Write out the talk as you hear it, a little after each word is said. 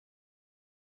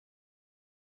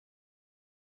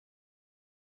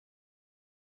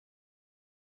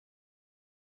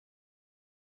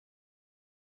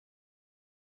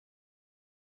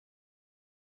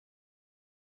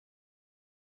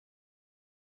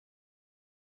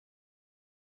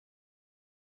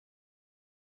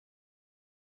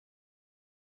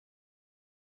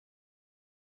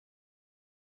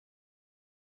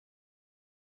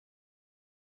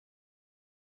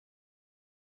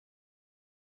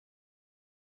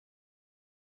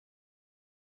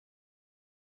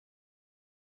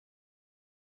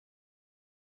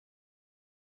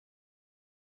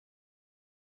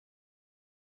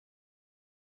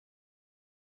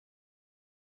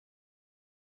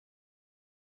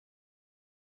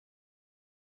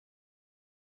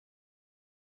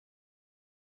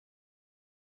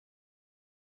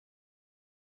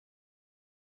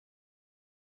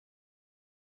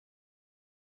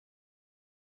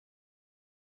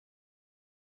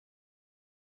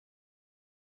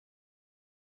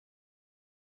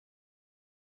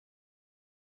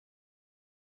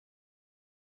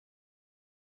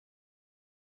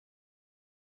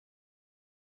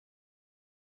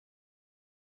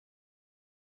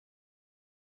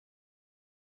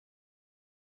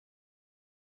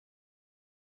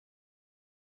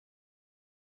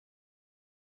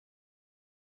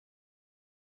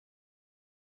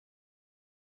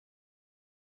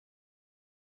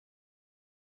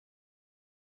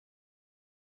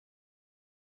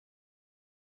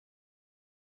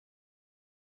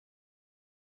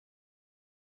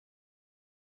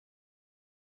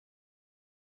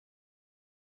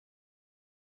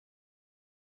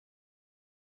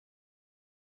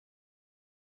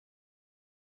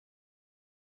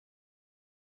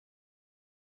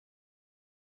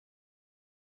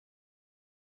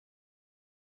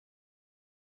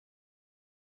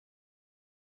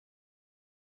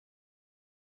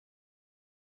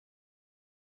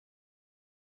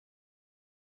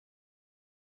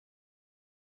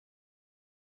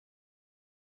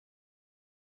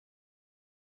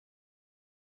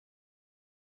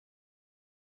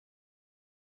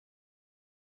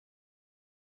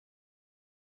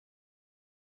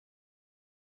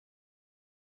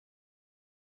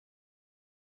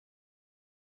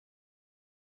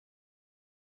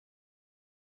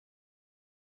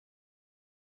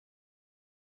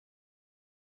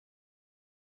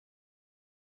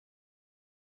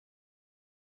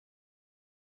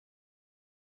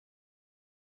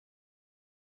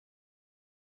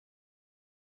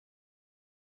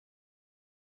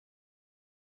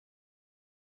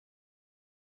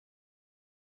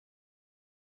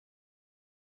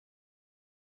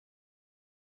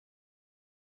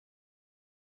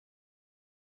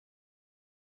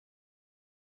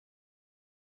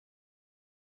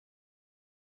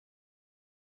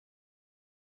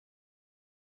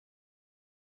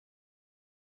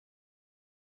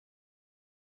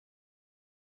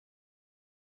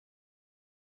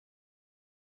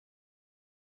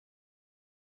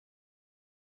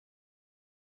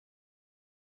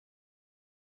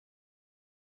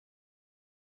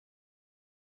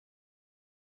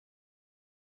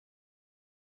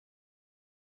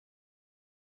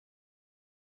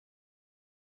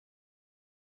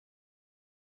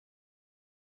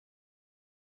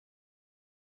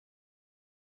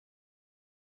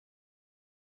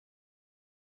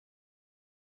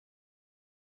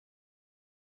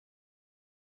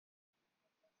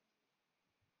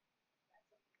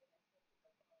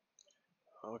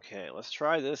Okay, let's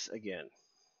try this again.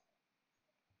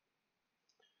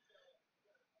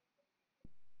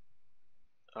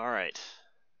 All right,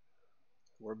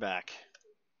 we're back.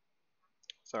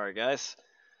 Sorry, guys.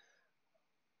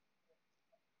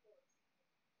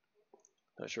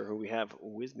 Not sure who we have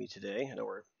with me today. I know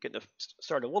we're getting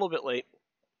started a little bit late.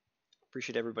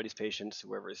 Appreciate everybody's patience,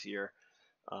 whoever is here.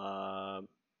 Um,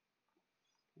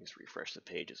 Let's refresh the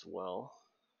page as well.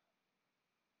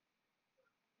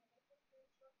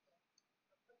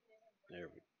 There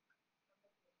we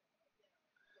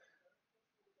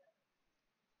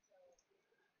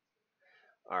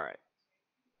All right.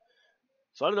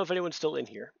 So I don't know if anyone's still in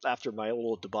here after my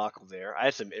little debacle there. I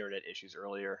had some internet issues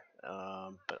earlier,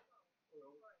 but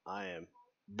I am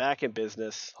back in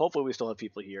business. Hopefully, we still have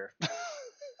people here.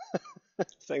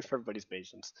 Thanks for everybody's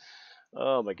patience.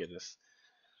 Oh my goodness,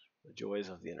 the joys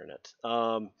of the internet.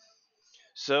 Let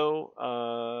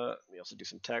me also do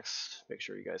some text. Make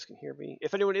sure you guys can hear me.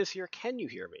 If anyone is here, can you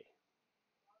hear me?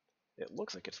 It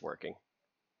looks like it's working.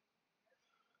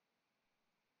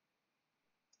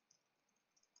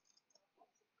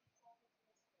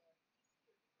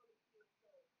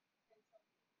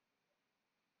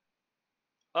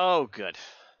 Oh, good.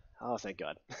 Oh, thank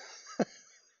God.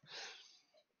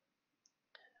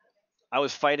 I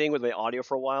was fighting with my audio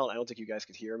for a while. I don't think you guys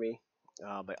could hear me.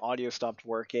 My audio stopped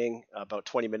working about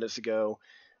 20 minutes ago.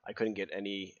 I couldn't get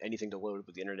anything to load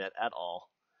with the internet at all.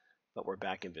 But we're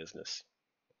back in business.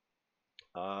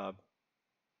 Uh,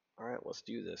 all right, let's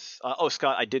do this. Oh,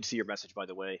 Scott, I did see your message, by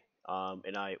the way,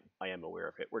 and I am aware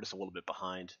of it. We're just a little bit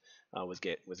behind. Was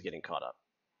getting caught up.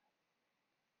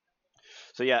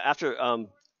 So yeah, after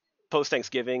post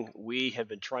Thanksgiving, we have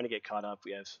been trying to get caught up.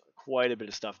 We have quite a bit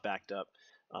of stuff backed up,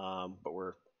 but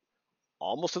we're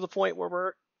almost to the point where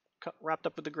we're wrapped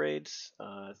up with the grades.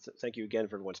 Thank you again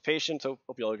for everyone's patience. Hope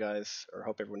you all guys, or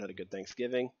hope everyone had a good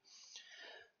Thanksgiving.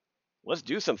 Let's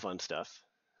do some fun stuff.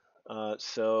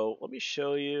 So let me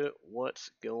show you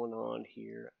what's going on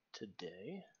here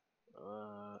today.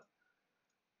 Uh,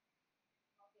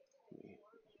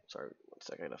 Sorry, one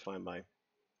second. I gotta find my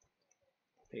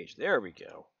page. There we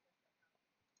go.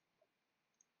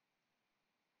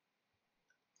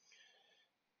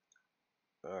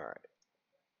 All right.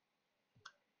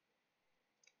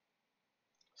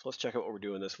 So let's check out what we're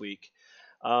doing this week.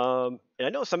 And I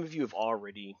know some of you have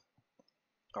already,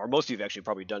 or most of you have actually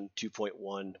probably done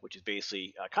 2.1, which is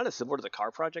basically kind of similar to the car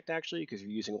project actually, because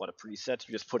you're using a lot of presets.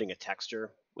 You're just putting a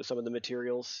texture with some of the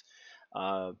materials.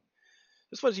 Uh,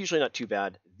 this one's usually not too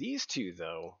bad. These two,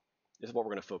 though, is what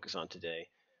we're going to focus on today.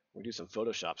 We're going to do some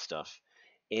Photoshop stuff.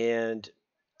 And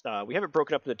we have it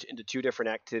broken up into two different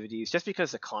activities just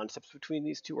because the concepts between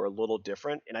these two are a little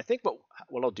different. And I think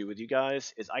what I'll do with you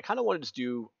guys is I kind of wanted to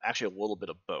do actually a little bit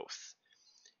of both.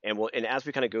 And as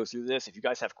we kind of go through this, if you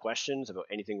guys have questions about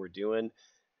anything we're doing,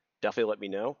 definitely let me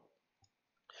know.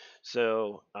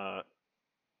 So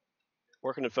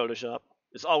working in Photoshop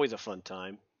is always a fun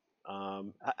time.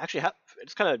 Actually,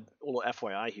 it's kind of a little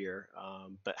FYI here,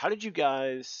 but how did you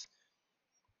guys,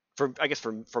 I guess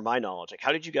for my knowledge, like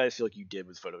how did you guys feel like you did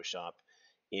with Photoshop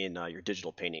in your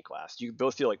digital painting class? Do you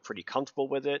both feel like pretty comfortable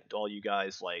with it? All you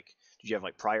guys like, did you have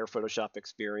like prior Photoshop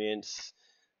experience?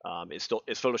 Is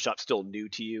Photoshop still new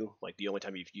to you? Like the only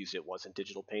time you've used it wasn't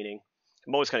digital painting?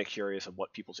 I'm always kind of curious of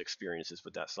what people's experiences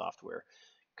with that software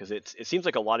because it seems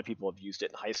like a lot of people have used it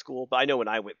in high school, but I know when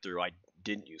I went through, I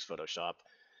didn't use Photoshop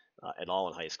at all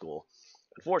in high school.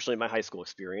 Unfortunately, my high school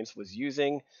experience was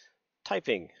using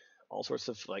typing, all sorts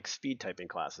of like speed typing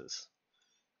classes,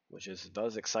 which is about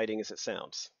as exciting as it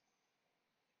sounds.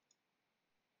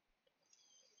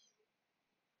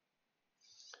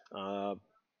 All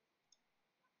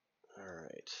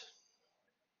right,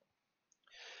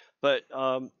 but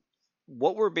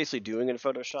what we're basically doing in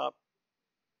Photoshop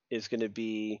is going to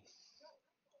be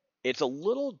it's a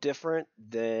little different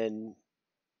than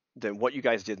what you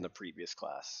guys did in the previous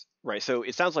class, right? So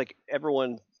it sounds like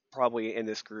everyone probably in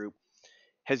this group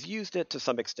has used it to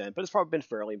some extent, but it's probably been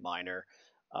fairly minor.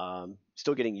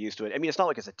 Still getting used to it. I mean, it's not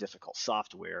like it's a difficult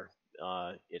software.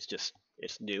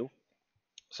 It's new.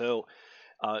 So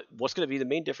what's going to be the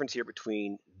main difference here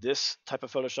between this type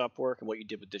of Photoshop work and what you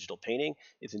did with digital painting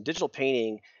is in digital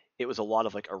painting, it was a lot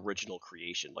of like original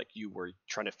creation. Like you were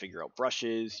trying to figure out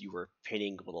brushes, you were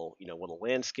painting little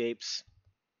landscapes.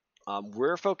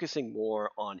 We're focusing more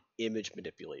on image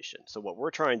manipulation. So what we're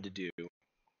trying to do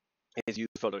is use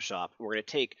Photoshop. We're going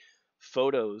to take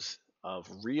photos of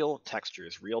real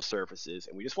textures, real surfaces,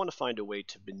 and we just want to find a way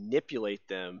to manipulate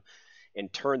them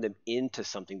and turn them into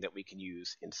something that we can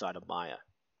use inside of Maya.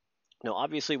 Now,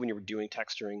 obviously, when you're doing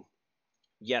texturing,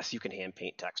 yes, you can hand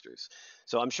paint textures.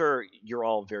 So I'm sure you're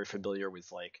all very familiar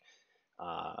with like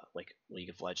League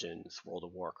of Legends, World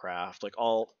of Warcraft, like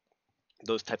all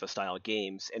those type of style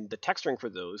games, and the texturing for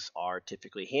those are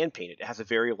typically hand painted. It has a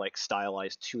very like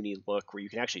stylized, toony look where you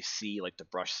can actually see like the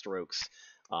brush strokes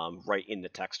right in the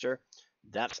texture.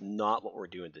 That's not what we're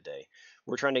doing today.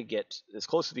 We're trying to get as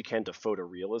close as we can to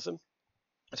photorealism.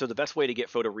 So the best way to get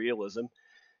photorealism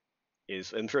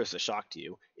is, I'm sure it's a shock to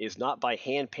you, is not by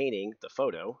hand painting the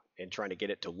photo and trying to get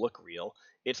it to look real.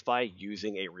 It's by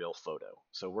using a real photo.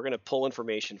 So we're going to pull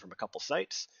information from a couple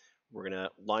sites. We're going to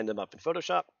line them up in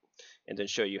Photoshop and then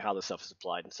show you how this stuff is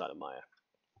applied inside of Maya.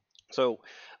 So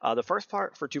the first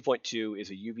part for 2.2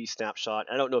 is a UV snapshot.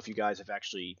 I don't know if you guys have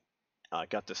actually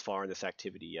got this far in this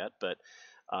activity yet, but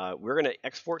we're going to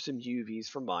export some UVs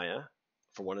from Maya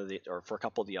for for a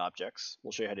couple of the objects.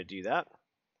 We'll show you how to do that.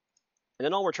 And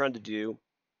then all we're trying to do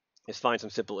is find some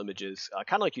simple images,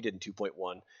 kind of like you did in 2.1,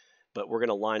 but we're going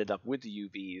to line it up with the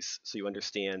UVs so you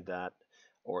understand that,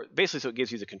 or basically so it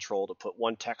gives you the control to put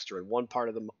one texture in one part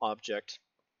of the object,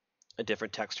 a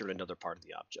different texture in another part of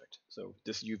the object. So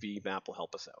this UV map will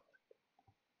help us out.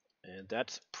 And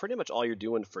that's pretty much all you're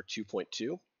doing for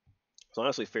 2.2. It's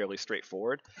honestly fairly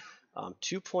straightforward.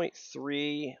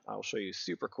 2.3, I'll show you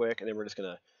super quick, and then we're just going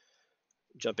to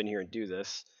jump in here and do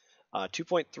this.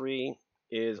 2.3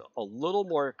 is a little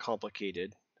more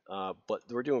complicated, but what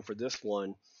we're doing for this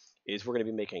one is we're going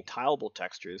to be making tileable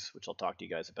textures, which I'll talk to you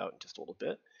guys about in just a little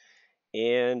bit.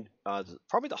 And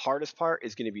probably the hardest part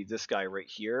is going to be this guy right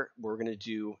here. We're going to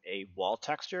do a wall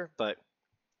texture, but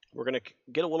we're going to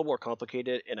get a little more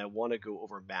complicated, and I want to go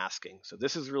over masking. So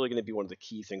this is really going to be one of the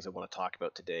key things I want to talk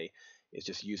about today, is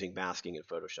just using masking in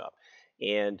Photoshop.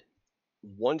 And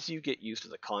once you get used to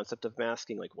the concept of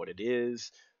masking, like what it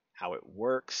is, how it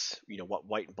works, what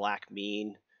white and black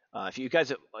mean. If you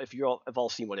guys, if you all have all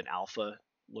seen what an alpha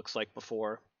looks like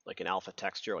before, like an alpha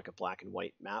texture, like a black and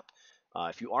white map.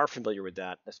 If you are familiar with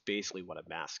that, that's basically what a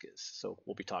mask is. So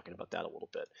we'll be talking about that a little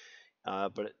bit.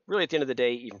 But really, at the end of the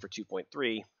day, even for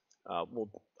 2.3, I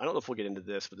don't know if we'll get into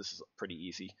this, but this is pretty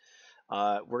easy.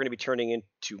 We're going to be turning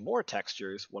into more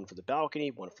textures, one for the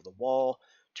balcony, one for the wall,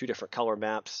 two different color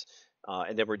maps,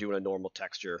 and then we're doing a normal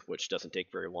texture, which doesn't take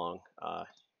very long.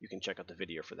 You can check out the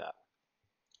video for that.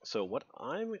 So what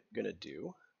I'm going to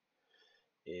do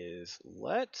is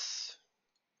let's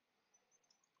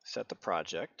set the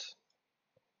project.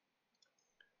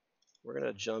 We're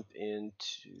going to jump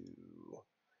into,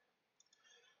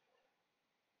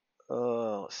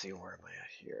 let's see, where am I at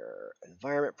here?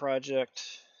 Environment project,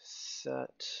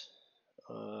 set,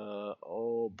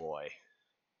 oh boy.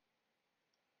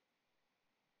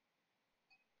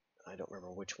 I don't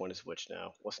remember which one is which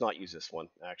now. Let's not use this one,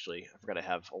 actually. I forgot I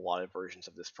have a lot of versions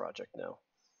of this project now.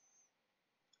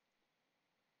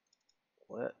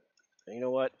 What? You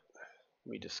know what?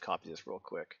 Let me just copy this real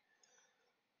quick.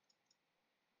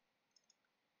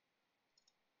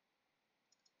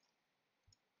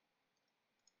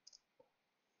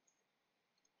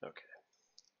 Okay.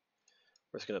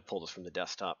 We're just going to pull this from the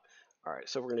desktop. All right,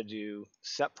 so we're going to do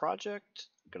set project,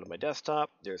 go to my desktop,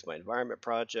 there's my environment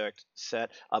project, set.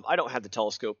 I don't have the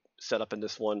telescope set up in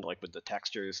this one, like with the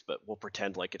textures, but we'll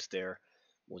pretend like it's there.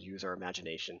 We'll use our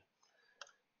imagination.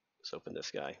 Let's open this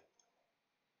guy.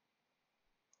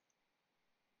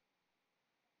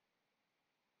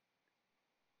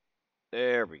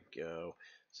 There we go.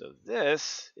 So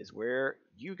this is where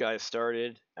you guys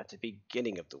started at the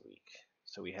beginning of the week.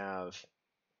 So we have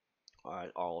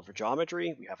all of our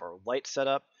geometry, we have our light set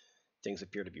up, things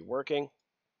appear to be working.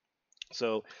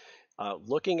 So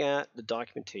looking at the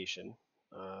documentation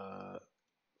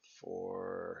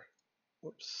for,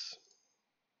 whoops,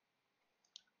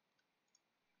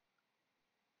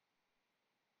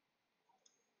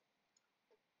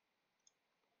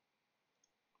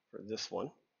 for this one,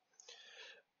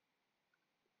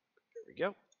 there we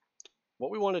go. What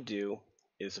we want to do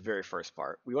is the very first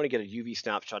part. We want to get a UV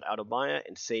snapshot out of Maya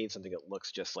and save something that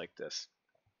looks just like this.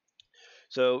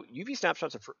 So UV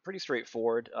snapshots are pretty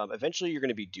straightforward. Eventually, you're going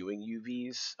to be doing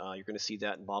UVs. You're going to see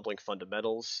that in modeling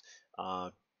fundamentals.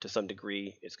 To some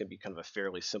degree, it's going to be kind of a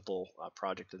fairly simple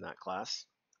project in that class.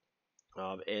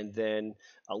 And then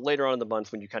later on in the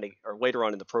month, when you or later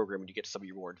on in the program, when you get to some of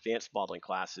your more advanced modeling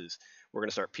classes, we're going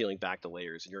to start peeling back the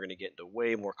layers, and you're going to get into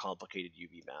way more complicated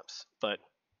UV maps. But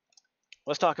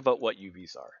let's talk about what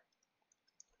UVs are.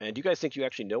 And do you guys think you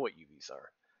actually know what UVs are?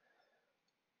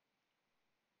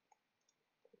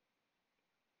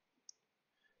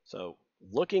 So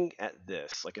looking at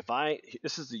this, like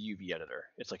this is the UV editor.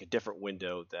 It's like a different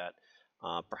window that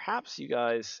perhaps you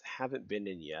guys haven't been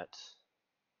in yet.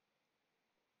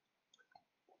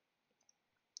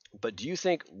 But do you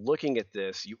think looking at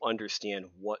this, you understand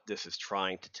what this is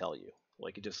trying to tell you?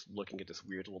 Like just looking at this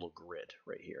weird little grid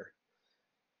right here.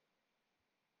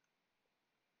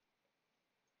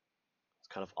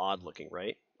 It's kind of odd looking,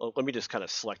 right? Well, let me just kind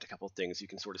of select a couple of things. You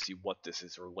can sort of see what this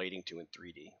is relating to in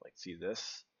 3D. Like see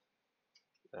this,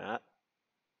 that.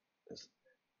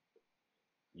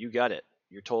 You got it.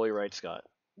 You're totally right, Scott.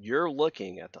 You're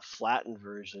looking at the flattened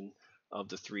version of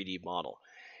the 3D model.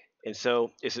 And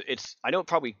so it's I know it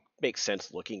probably makes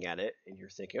sense looking at it and you're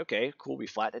thinking, okay, cool, we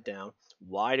flattened it down.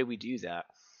 Why do we do that?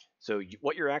 So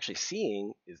what you're actually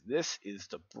seeing is this is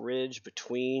the bridge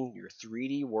between your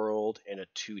 3D world and a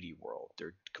 2D world.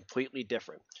 They're completely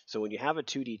different. So when you have a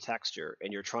 2D texture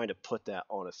and you're trying to put that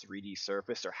on a 3D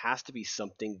surface, there has to be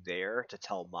something there to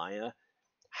tell Maya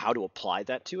how to apply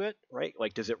that to it, right?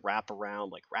 Like, does it wrap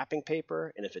around like wrapping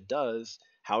paper? And if it does,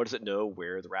 how does it know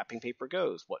where the wrapping paper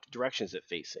goes? What direction is it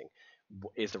facing?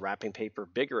 Is the wrapping paper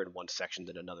bigger in one section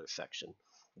than another section?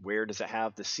 Where does it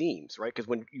have the seams, right? Because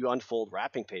when you unfold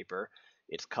wrapping paper,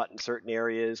 it's cut in certain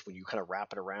areas. When you kind of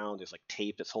wrap it around, there's like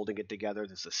tape that's holding it together.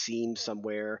 There's a seam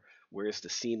somewhere. Where is the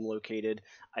seam located?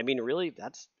 I mean, really,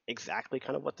 that's exactly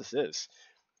kind of what this is.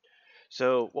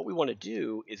 So what we want to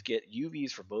do is get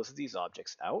UVs for both of these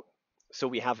objects out. So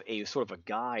we have a sort of a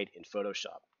guide in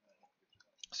Photoshop.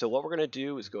 So what we're going to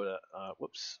do is go to, I'm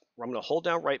going to hold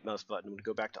down right mouse button. I'm going to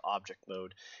go back to object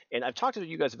mode. And I've talked to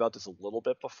you guys about this a little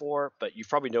bit before, but you've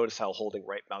probably noticed how holding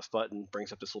right mouse button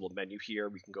brings up this little menu here.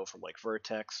 We can go from like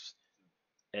vertex,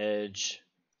 edge,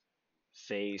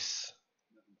 face,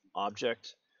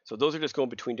 object. So those are just going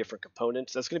between different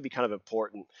components. That's going to be kind of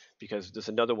important because there's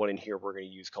another one in here we're going to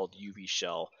use called UV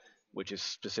shell, which is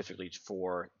specifically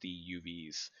for the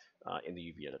UVs in the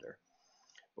UV editor.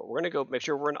 But we're going to go make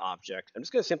sure we're an object. I'm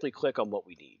just going to simply click on what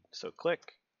we need. So click,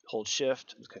 hold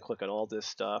shift. I'm just going to click on all this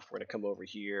stuff. We're going to come over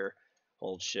here,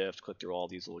 hold shift, click through all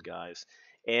these little guys.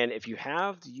 And if you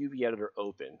have the UV editor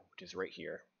open, which is right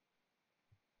here,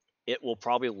 it will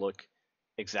probably look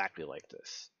exactly like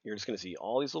this. You're just going to see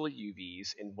all these little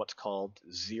UVs in what's called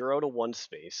 0 to 1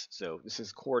 space. So this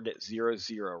is coordinate 0,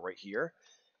 0 right here,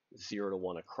 0 to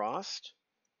 1 across,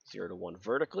 0 to 1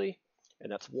 vertically, and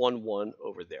that's 1, 1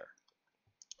 over there.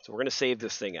 So we're going to save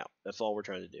this thing out. That's all we're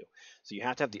trying to do. So you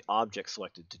have to have the object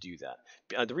selected to do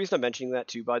that. The reason I'm mentioning that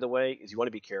too, by the way, is you want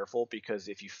to be careful because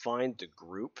if you find the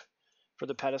group for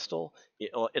the pedestal,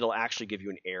 it'll actually give you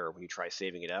an error when you try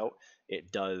saving it out.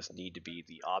 It does need to be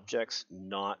the objects,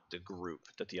 not the group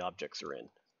that the objects are in.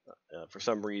 For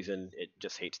some reason, it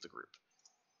just hates the group.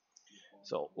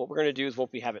 So what we're going to do is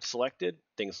once we have it selected,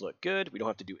 things look good. We don't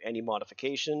have to do any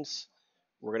modifications.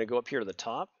 We're going to go up here to the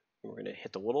top. And we're going to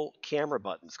hit the little camera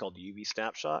button. It's called the UV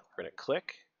snapshot. We're going to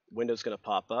click. Window's going to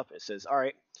pop up. It says, all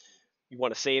right, you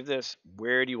want to save this.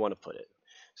 Where do you want to put it?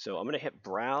 So I'm going to hit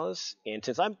browse. And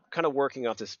since I'm kind of working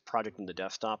off this project in the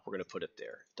desktop, we're going to put it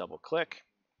there. Double click.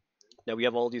 Now we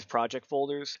have all these project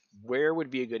folders. Where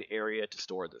would be a good area to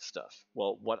store this stuff?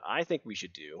 Well, what I think we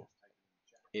should do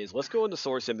is let's go in the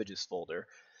source images folder.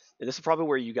 And this is probably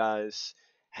where you guys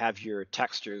have your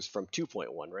textures from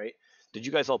 2.1, right? Did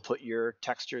you guys all put your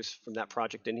textures from that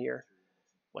project in here?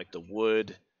 Like the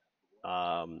wood,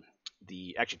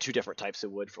 the actually two different types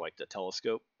of wood for like the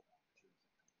telescope.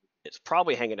 It's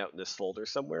probably hanging out in this folder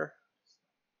somewhere.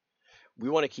 We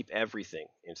want to keep everything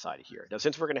inside of here. Now,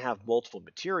 since we're going to have multiple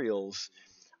materials,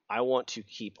 I want to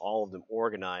keep all of them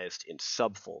organized in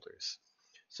subfolders.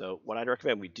 So what I'd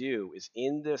recommend we do is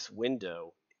in this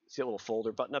window, see a little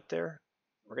folder button up there?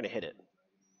 We're going to hit it.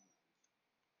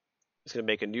 It's going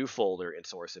to make a new folder in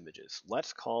source images.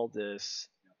 Let's call this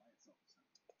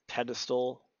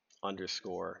pedestal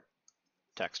underscore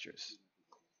textures.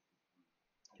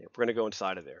 Okay, we're going to go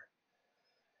inside of there.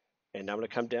 And now I'm going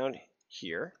to come down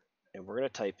here and we're going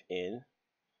to type in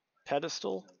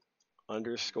pedestal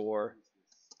underscore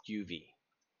UV.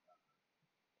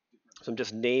 So I'm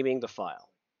just naming the file.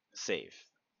 Save.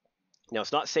 Now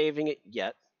it's not saving it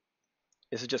yet.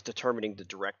 This is just determining the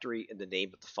directory and the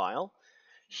name of the file.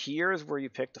 Here is where you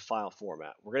pick the file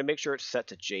format. We're going to make sure it's set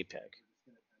to JPEG.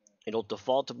 It'll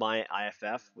default to Maya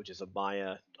IFF, which is a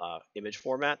Maya image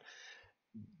format.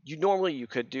 You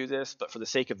could do this, but for the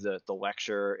sake of the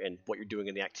lecture and what you're doing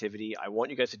in the activity, I want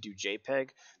you guys to do JPEG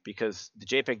because the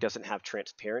JPEG doesn't have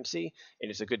transparency and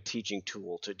it's a good teaching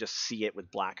tool to just see it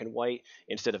with black and white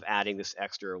instead of adding this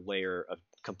extra layer of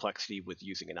complexity with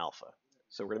using an alpha.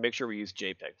 So we're going to make sure we use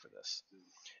JPEG for this.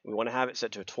 We want to have it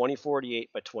set to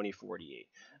 2048 by 2048.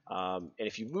 And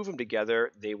if you move them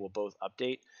together, they will both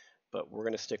update, but we're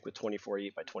going to stick with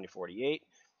 2048 by 2048.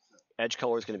 Edge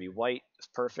color is going to be white. It's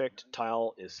perfect.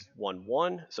 Tile is 1,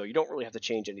 1. So you don't really have to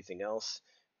change anything else.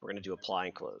 We're going to do apply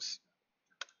and close.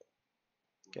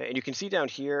 Okay, and you can see down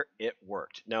here, it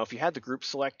worked. Now, if you had the group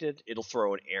selected, it'll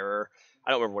throw an error.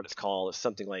 I don't remember what it's called. It's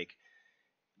something like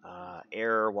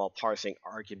error while parsing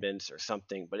arguments or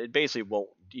something, but it basically won't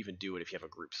even do it if you have a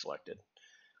group selected.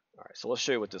 All right, so let's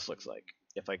show you what this looks like.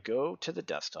 If I go to the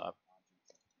desktop,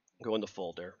 go in the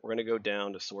folder, we're going to go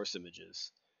down to source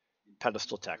images,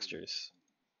 pedestal textures,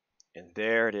 and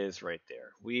there it is right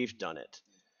there. We've done it.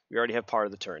 We already have part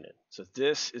of the turn-in. So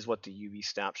this is what the UV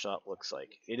snapshot looks like.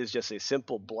 It is just a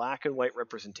simple black and white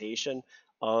representation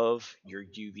of your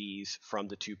UVs from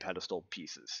the two pedestal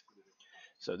pieces.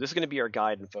 So this is going to be our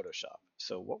guide in Photoshop.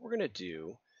 So what we're going to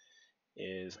do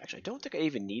is, actually, I don't think I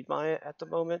even need Maya at the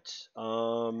moment.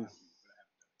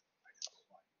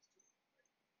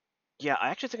 Yeah, I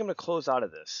actually think I'm going to close out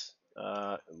of this.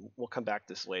 We'll come back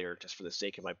to this later just for the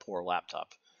sake of my poor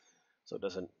laptop, so it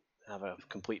doesn't have a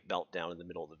complete meltdown in the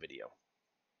middle of the video.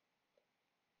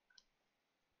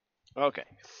 Okay,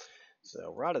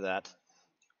 so we're out of that.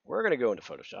 We're going to go into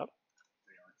Photoshop.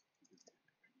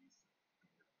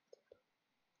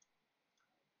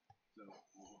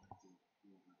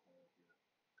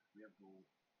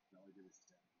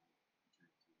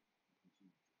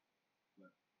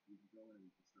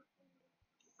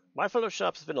 My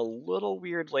Photoshop's been a little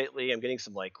weird lately. I'm getting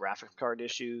some like graphics card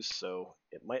issues, so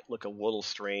it might look a little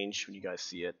strange when you guys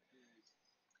see it.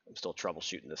 I'm still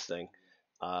troubleshooting this thing.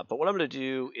 But what I'm going to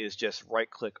do is just right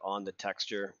click on the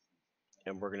texture,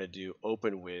 and we're going to do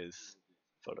open with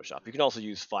Photoshop. You can also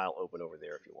use file open over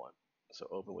there if you want. So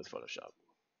open with Photoshop.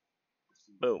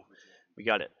 Boom, we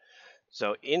got it.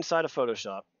 So inside of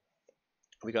Photoshop,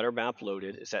 we got our map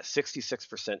loaded. It's at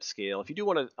 66% scale. If you do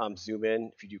want to zoom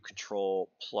in, if you do Control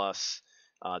plus,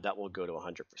 that will go to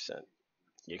 100%.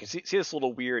 You can see this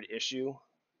little weird issue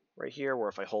right here, where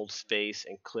if I hold space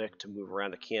and click to move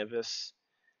around the canvas,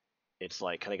 it's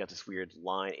like kind of got this weird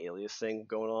line alias thing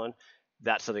going on.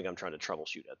 That's something I'm trying to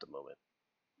troubleshoot at the moment.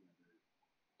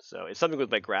 So it's something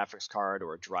with my graphics card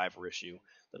or a driver issue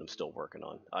that I'm still working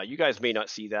on. You guys may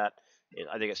not see that.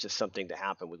 I think it's just something that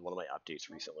happened with one of my updates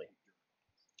recently.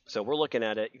 So we're looking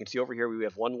at it. You can see over here we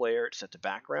have one layer. It's set to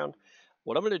background.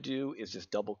 What I'm going to do is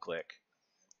just double click,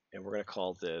 and we're going to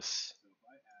call this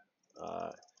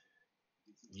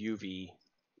UV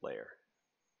layer.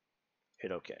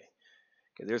 Hit OK.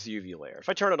 Okay, there's the UV layer. If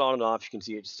I turn it on and off, you can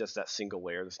see it's just that single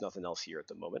layer. There's nothing else here at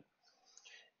the moment.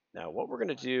 Now what we're going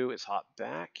to do is hop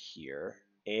back here,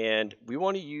 and we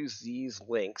want to use these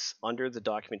links under the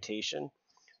documentation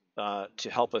to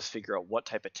help us figure out what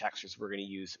type of textures we're going to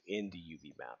use in the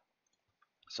UV map.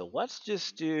 So let's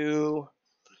just do,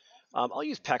 I'll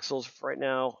use Pexels right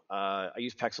now. I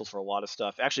use Pexels for a lot of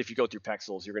stuff. Actually, if you go through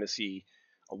Pexels, you're going to see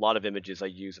a lot of images I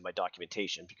use in my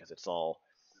documentation because it's all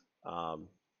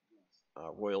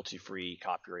royalty-free,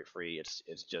 copyright-free.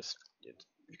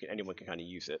 Anyone can kind of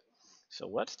use it. So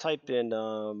let's type in,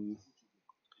 what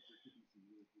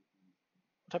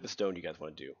type of stone do you guys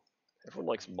want to do? Everyone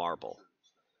likes marble.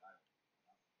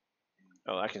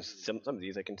 Oh, some of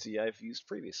these I can see I've used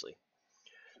previously.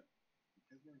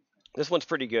 This one's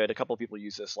pretty good. A couple of people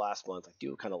used this last month. I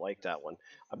do kind of like that one.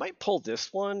 I might pull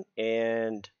this one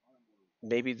and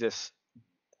maybe this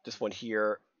one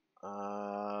here.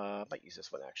 I might use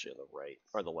this one actually on the right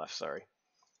or the left. Sorry.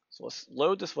 So let's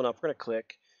load this one up. We're gonna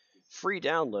click free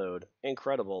download.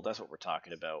 Incredible. That's what we're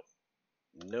talking about.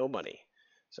 No money.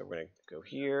 So we're gonna go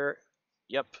here.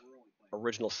 Yep.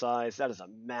 Original size. That is a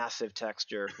massive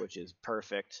texture, which is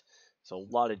perfect. So a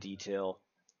lot of detail.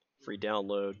 Free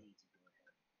download.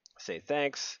 Say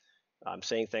thanks. I'm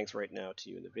saying thanks right now to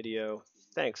you in the video.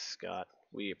 Thanks, Scott.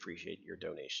 We appreciate your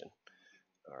donation.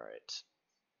 All right.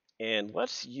 And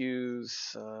let's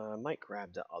use, I might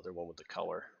grab the other one with the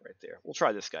color right there. We'll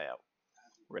try this guy out.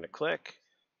 We're going to click.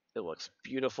 It looks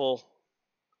beautiful.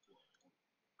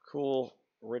 Cool.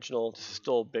 Original. This is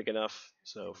still big enough.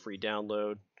 So free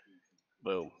download.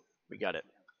 Boom. We got it.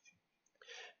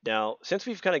 Now, since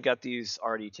we've kind of got these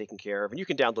already taken care of, and you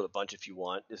can download a bunch if you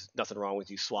want, there's nothing wrong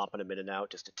with you swapping them in and out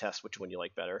just to test which one you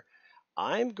like better.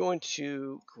 I'm going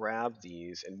to grab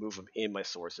these and move them in my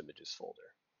source images folder.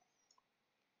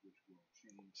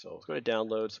 So let's go to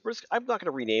downloads. I'm not going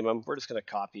to rename them. We're just going to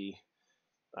copy.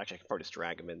 Actually, I can probably just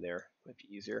drag them in there. Might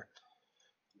be easier.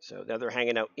 So now they're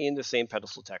hanging out in the same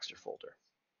pedestal texture folder.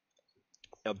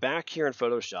 Now back here in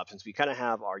Photoshop, since we kind of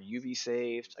have our UV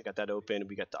saved, I got that open.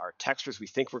 We got our textures we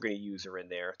think we're going to use are in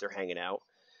there. They're hanging out.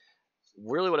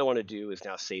 Really what I want to do is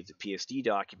now save the PSD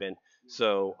document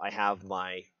so I have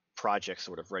my project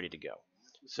sort of ready to go.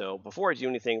 So before I do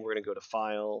anything, we're going to go to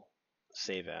File,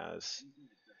 Save As,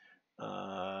 save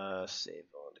on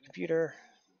the computer.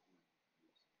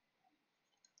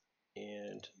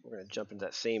 And we're going to jump into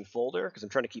that same folder because I'm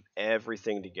trying to keep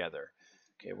everything together.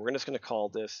 Okay, we're just going to call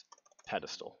this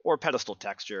pedestal or pedestal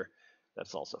texture.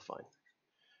 That's also fine.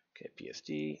 Okay,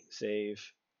 PSD, save.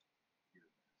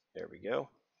 There we go.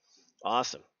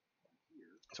 Awesome.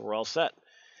 So we're all set.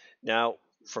 Now,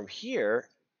 from here,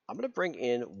 I'm going to bring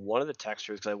in one of the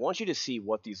textures because I want you to see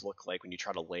what these look like when you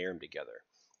try to layer them together.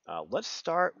 Let's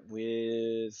start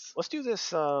with, let's do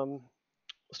this,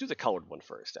 let's do the colored one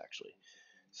first, actually.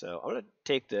 So I'm going to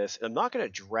take this, and I'm not going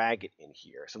to drag it in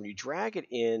here. So when you drag it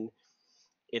in,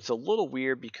 it's a little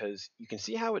weird because you can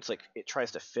see how it's like it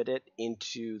tries to fit it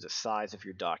into the size of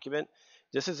your document.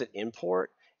 This is an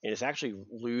import, and it's actually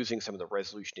losing some of the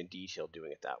resolution and detail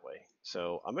doing it that way.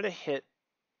 So I'm going to hit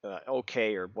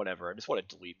OK or whatever. I just want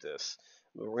to delete this.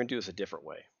 We're going to do this a different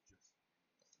way.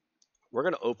 We're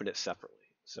going to open it separately.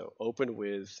 So open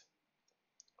with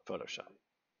Photoshop.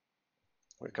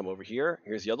 We're going to come over here.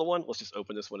 Here's the other one. Let's just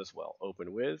open this one as well.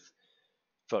 Open with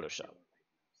Photoshop.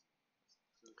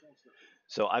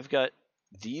 So I've got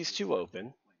these two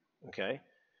open, okay?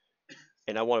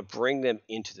 And I want to bring them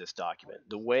into this document.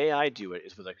 The way I do it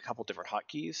is with a couple different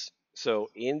hotkeys. So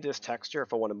in this texture,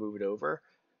 if I want to move it over,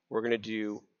 we're going to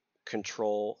do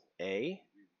Control A,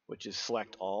 which is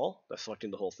select all. That's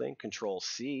selecting the whole thing. Control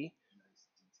C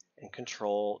and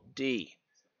Control D.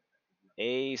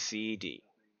 A, C, D.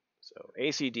 So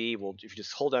A, C, D will, if you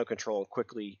just hold down Control and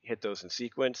quickly hit those in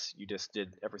sequence, you just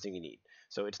did everything you need.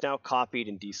 So it's now copied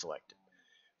and deselected.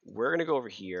 We're going to go over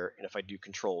here, and if I do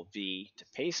Control V to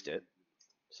paste it,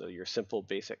 so your simple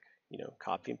basic,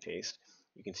 copy and paste,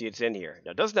 you can see it's in here.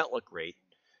 Now, doesn't that look great?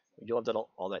 You'll have that,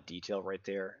 all that detail right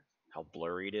there, how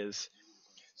blurry it is.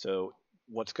 So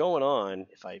what's going on,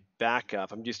 if I back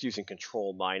up, I'm just using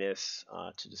Control minus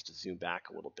to zoom back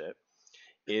a little bit,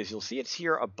 is you'll see it's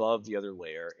here above the other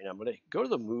layer, and I'm going to go to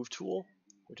the Move tool,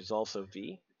 which is also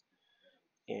V,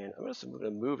 and I'm just going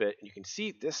to move it, and you can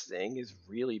see this thing is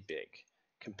really big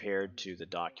compared to the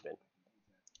document.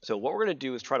 So what we're going to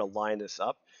do is try to line this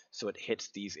up so it hits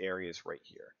these areas right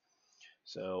here.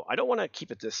 So I don't want to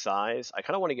keep it this size. I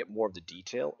kind of want to get more of the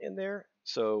detail in there.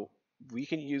 So we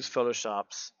can use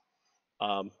Photoshop's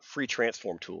free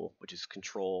transform tool, which is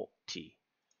Control T.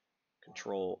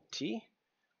 Control T.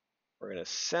 We're going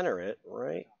to center it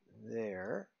right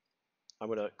there. I'm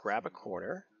going to grab a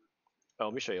corner. Oh,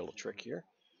 let me show you a little trick here.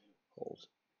 Hold.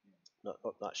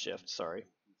 Not Shift, sorry.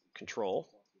 Control.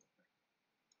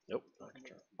 Nope, not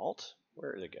Control. Alt.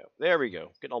 Where did it go? There we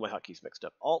go. Getting all my hotkeys mixed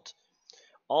up. Alt.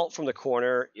 Alt from the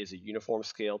corner is a uniform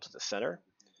scale to the center.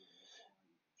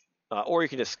 Or you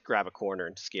can just grab a corner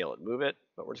and scale it and move it.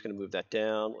 But we're just going to move that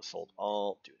down. Let's hold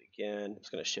Alt, do it again. It's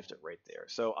going to shift it right there.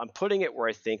 So I'm putting it where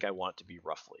I think I want it to be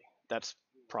roughly. That's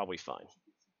probably fine.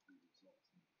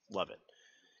 Love it.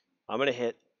 I'm going to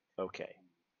hit OK.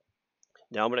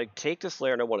 Now I'm going to take this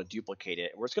layer and I want to duplicate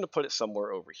it. And we're just going to put it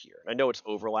somewhere over here. I know it's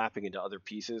overlapping into other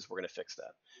pieces. We're going to fix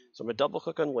that. So I'm going to double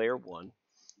click on layer 1.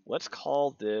 Let's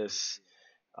call this,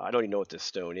 I don't even know what this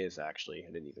stone is actually.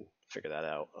 I didn't even figure that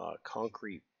out.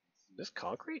 Concrete. Is this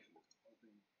concrete?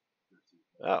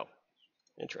 Oh,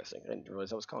 interesting. I didn't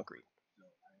realize that was concrete.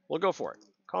 We'll go for it.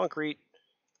 Concrete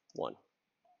 1.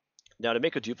 Now to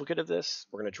make a duplicate of this,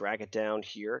 we're going to drag it down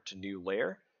here to new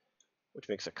layer, which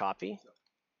makes a copy.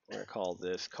 We're going to call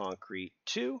this concrete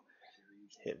 2.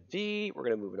 Hit V. We're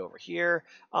going to move it over here.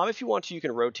 If you want to, you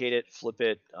can rotate it, flip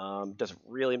it. Doesn't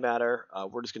really matter.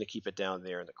 We're just going to keep it down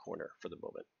there in the corner for the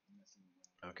moment.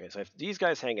 Okay, so I have these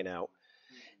guys hanging out.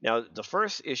 Now, the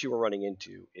first issue we're running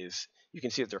into is you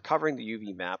can see that they're covering the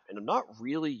UV map, and I'm not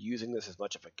really using this as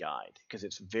much of a guide because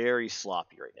it's very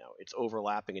sloppy right now. It's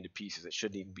overlapping into pieces it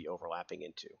shouldn't even be overlapping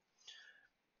into.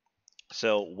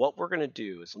 So what we're going to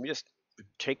do is let me just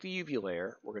take the UV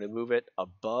layer. We're going to move it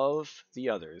above the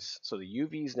others. So the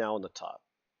UV is now on the top.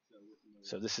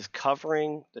 So this is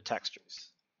covering the textures.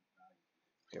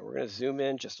 Okay, we're going to zoom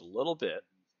in just a little bit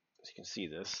so you can see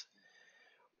this.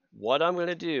 What I'm going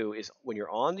to do is when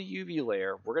you're on the UV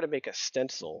layer, we're going to make a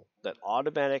stencil that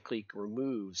automatically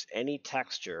removes any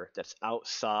texture that's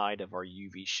outside of our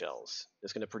UV shells.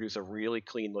 It's going to produce a really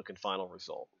clean looking final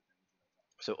result.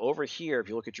 So over here, if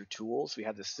you look at your tools, we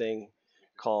have this thing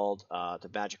called the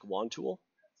Magic Wand tool.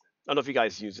 I don't know if you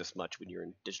guys use this much when you're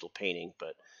in digital painting,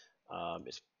 but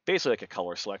it's basically like a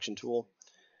color selection tool.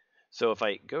 So if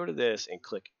I go to this and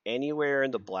click anywhere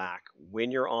in the black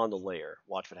when you're on the layer,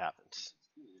 watch what happens.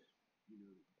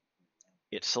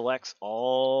 It selects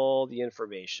all the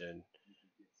information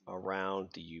around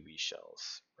the UV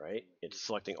shells, right? It's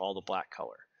selecting all the black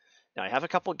color. Now I have a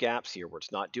couple gaps here where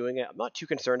it's not doing it. I'm not too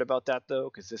concerned about that though,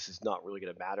 because this is not really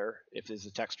going to matter if there's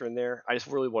a texture in there. I just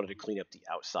really wanted to clean up the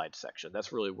outside section.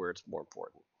 That's really where it's more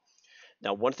important.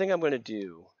 Now, one thing I'm going to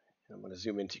do, and I'm going to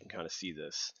zoom in so you can kind of see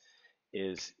this,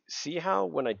 is see how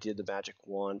when I did the magic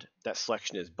wand, that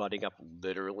selection is butting up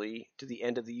literally to the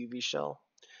end of the UV shell?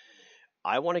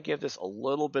 I want to give this a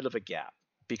little bit of a gap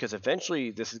because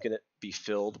eventually this is going to be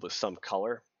filled with some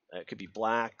color. It could be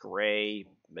black, gray,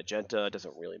 magenta,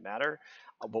 doesn't really matter.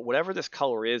 But whatever this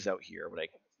color is out here, when I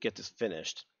get this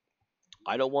finished,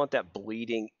 I don't want that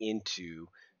bleeding into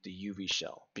the UV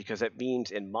shell because that means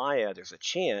in Maya there's a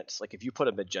chance, like if you put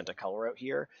a magenta color out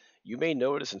here, you may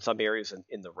notice in some areas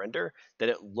in the render that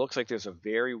it looks like there's a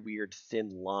very weird thin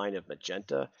line of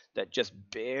magenta that just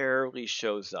barely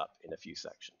shows up in a few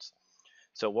sections.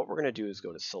 So what we're going to do is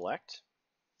go to Select,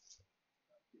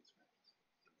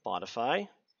 Modify,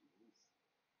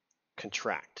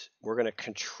 Contract. We're going to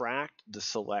contract the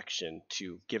selection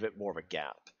to give it more of a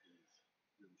gap.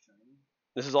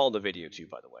 This is all in the video too,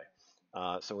 by the way.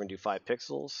 So we're going to do 5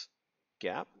 pixels,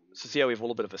 gap. So see how we have a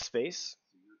little bit of a space?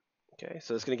 Okay,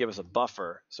 so it's going to give us a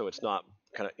buffer so it's not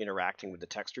kind of interacting with the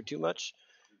texture too much.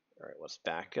 All right, let's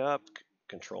back up,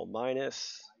 Control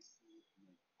minus.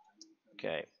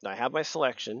 Okay, now I have my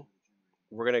selection.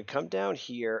 We're going to come down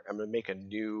here. I'm going to make a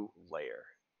new layer.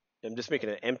 I'm just making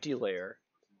an empty layer.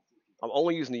 I'm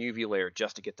only using the UV layer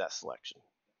just to get that selection.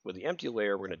 With the empty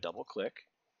layer, we're going to double click.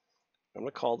 I'm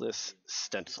going to call this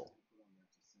stencil.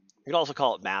 You can also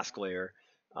call it mask layer,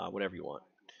 whatever you want.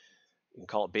 You can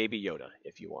call it Baby Yoda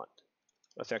if you want.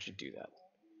 Let's actually do that.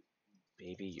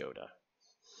 Baby Yoda.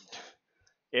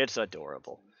 It's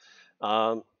adorable.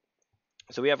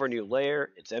 So we have our new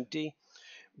layer. It's empty.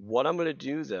 What I'm going to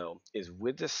do, though, is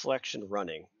with this selection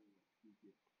running,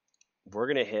 we're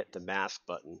going to hit the mask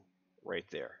button right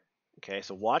there. Okay,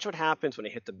 so watch what happens when I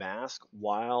hit the mask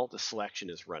while the selection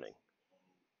is running.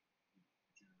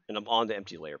 And I'm on the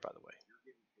empty layer, by the way.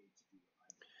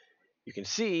 You can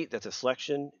see that the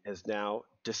selection is now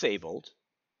disabled.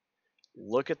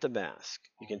 Look at the mask.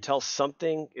 You can tell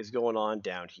something is going on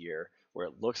down here where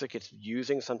it looks like it's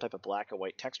using some type of black and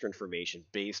white texture information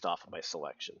based off of my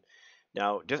selection.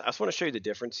 Now, I just want to show you the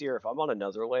difference here. If I'm on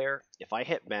another layer, if I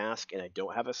hit mask and I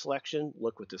don't have a selection,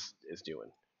 look what this is doing.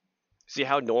 See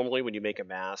how normally when you make a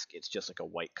mask, it's just like a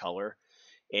white color?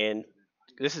 And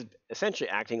this is essentially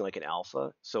acting like an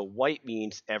alpha. So white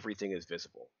means everything is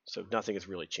visible. So nothing is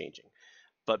really changing.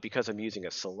 But because I'm using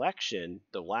a selection,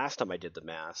 the last time I did the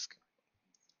mask,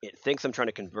 it thinks I'm trying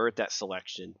to convert that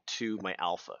selection to my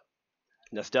alpha.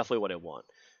 And that's definitely what I want.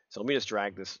 So let me just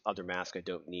drag this other mask I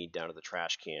don't need down to the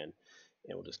trash can,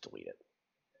 and we'll just delete it.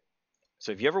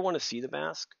 So if you ever want to see the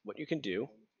mask, what you can do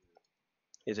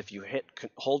is if you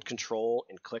hold Control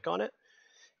and click on it,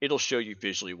 it'll show you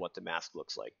visually what the mask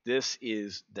looks like. This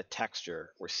is the texture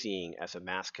we're seeing as a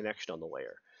mask connection on the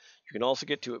layer. You can also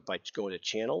get to it by going to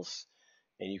Channels,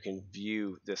 and you can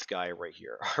view this guy right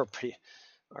here,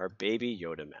 our Baby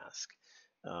Yoda mask.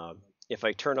 If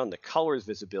I turn on the colors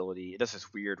visibility, it does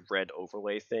this weird red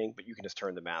overlay thing, but you can just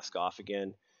turn the mask off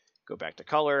again, go back to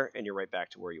color, and you're right back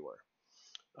to where you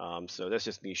were. So that's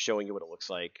just me showing you what it looks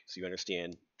like so you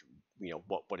understand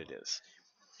what it is.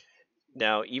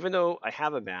 Now, even though I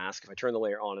have a mask, if I turn the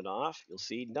layer on and off, you'll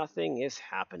see nothing is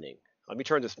happening. Let me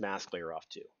turn this mask layer off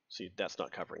too. See, that's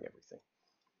not covering everything,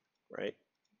 right?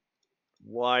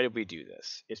 Why did we do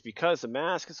this? It's because the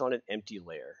mask is on an empty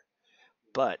layer.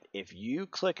 But if you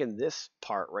click in this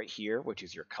part right here, which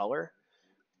is your color,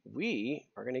 we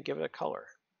are going to give it a color.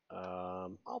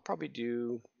 I'll probably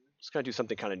just going to do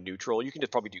something kind of neutral. You can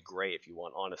just probably do gray if you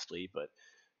want, honestly, but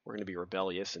we're going to be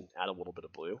rebellious and add a little bit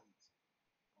of blue.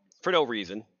 For no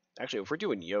reason. Actually, if we're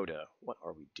doing Yoda, what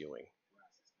are we doing?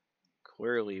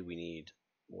 Clearly, we need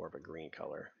more of a green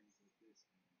color.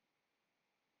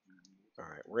 All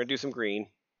right, we're going to do some green.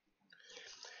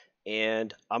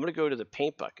 And I'm going to go to the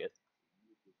paint bucket.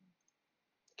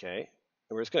 Okay,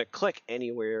 and we're just going to click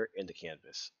anywhere in the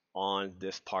canvas on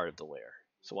this part of the layer.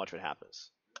 So watch what happens.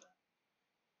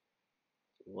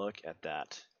 Look at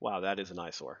that. Wow, that is an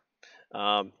eyesore.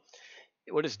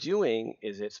 What it's doing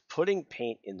is it's putting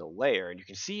paint in the layer, and you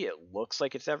can see it looks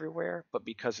like it's everywhere, but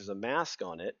because there's a mask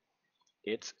on it,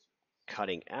 it's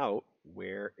cutting out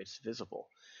where it's visible.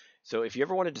 So if you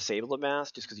ever want to disable the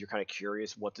mask, just because you're kind of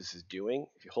curious what this is doing,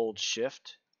 if you hold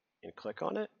Shift and click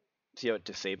on it, see how it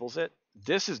disables it?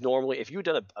 This is normally, if you've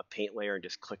done a paint layer and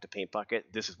just clicked a paint bucket,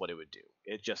 this is what it would do.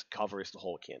 It just covers the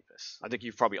whole canvas. I think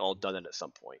you've probably all done it at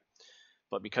some point.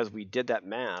 But because we did that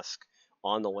mask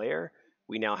on the layer,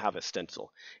 we now have a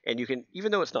stencil. And you can,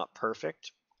 even though it's not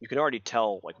perfect, you can already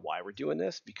tell like why we're doing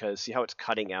this, because see how it's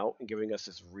cutting out and giving us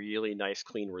this really nice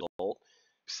clean result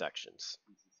sections.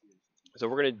 So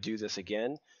we're going to do this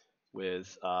again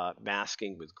with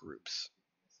masking with groups.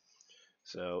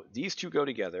 So these two go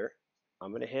together.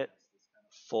 I'm going to hit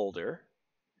folder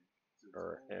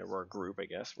or group, I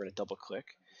guess. We're going to double click,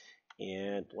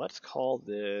 and let's call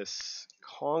this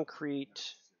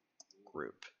concrete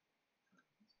group.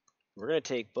 We're going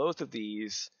to take both of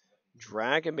these,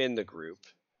 drag them in the group.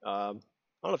 I don't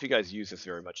know if you guys use this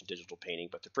very much in digital painting,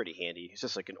 but they're pretty handy. It's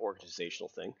just like an organizational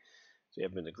thing. So you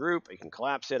have them in the group, I can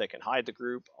collapse it, I can hide the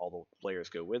group, all the layers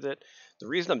go with it. The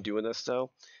reason I'm doing this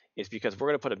though is because we're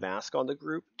going to put a mask on the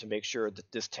group to make sure that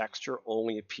this texture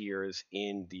only appears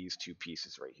in these two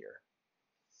pieces right here.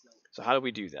 So how do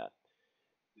we do that?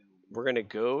 We're going to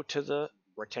go to the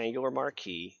rectangular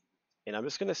marquee, and I'm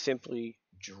just going to simply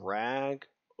drag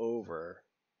over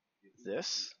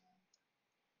this.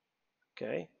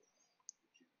 Okay.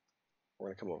 We're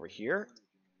going to come over here.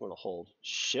 We're going to hold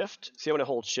shift. See how when I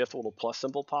hold shift, a little plus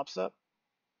symbol pops up?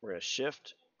 We're going to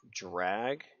shift,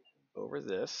 drag over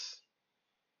this.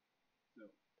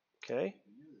 Okay.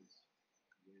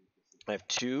 I have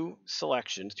two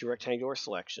selections, two rectangular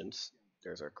selections.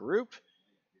 There's our group.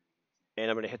 And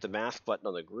I'm going to hit the mask button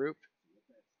on the group.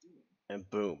 And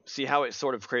boom. See how it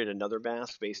sort of created another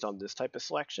mask based on this type of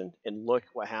selection? And look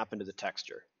what happened to the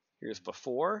texture. Here's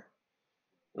before.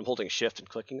 I'm holding shift and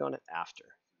clicking on it after.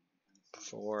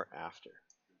 Before, after.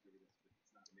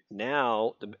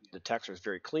 Now the texture is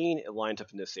very clean. It lines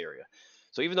up in this area.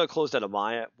 So even though I closed out of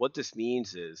Maya, what this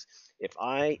means is if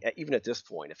I, even at this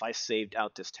point, if I saved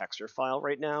out this texture file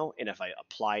right now, and if I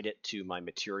applied it to my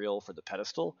material for the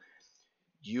pedestal,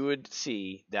 you would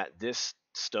see that this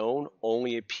stone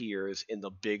only appears in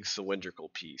the big cylindrical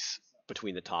piece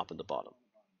between the top and the bottom.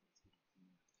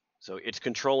 So it's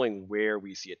controlling where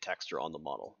we see a texture on the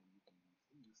model.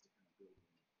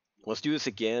 Let's do this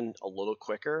again a little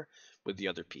quicker with the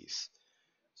other piece.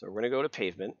 So we're going to go to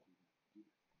pavement.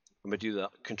 I'm going to do the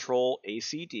Control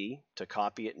ACD to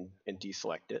copy it and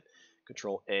deselect it.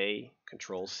 Control A,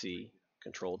 Control C,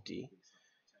 Control D.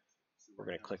 We're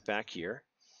going to click back here.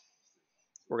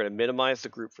 We're going to minimize the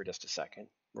group for just a second.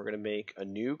 We're going to make a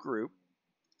new group.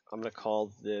 I'm going to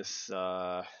call this,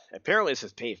 apparently this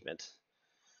is pavement.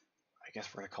 I guess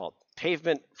we're going to call it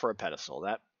pavement for a pedestal.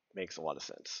 That makes a lot of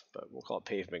sense, but we'll call it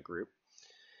pavement group.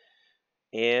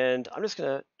 And I'm just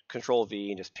going to Control V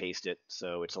and just paste it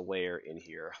so it's a layer in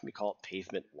here. Let me call it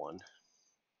pavement 1.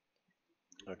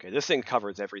 Okay, this thing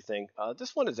covers everything.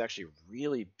 This one is actually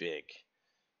really big.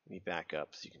 Let me back up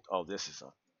so you can. Oh, this is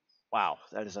a. Wow,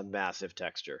 that is a massive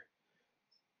texture.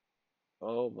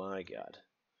 Oh my god.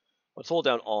 Let's hold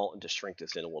down Alt and just shrink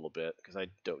this in a little bit because I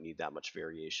don't need that much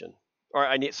variation. Or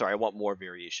I want more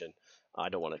variation. I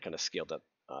don't want to kind of scale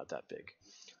that big.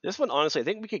 This one, honestly, I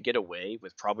think we could get away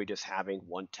with probably just having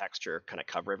one texture kind of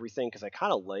cover everything because I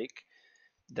kind of like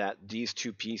that these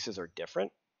two pieces are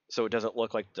different. So it doesn't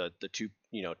look like the two,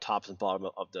 tops and bottom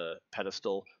of the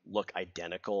pedestal look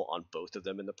identical on both of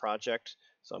them in the project.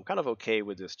 So I'm kind of okay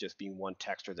with this just being one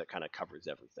texture that kind of covers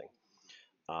everything.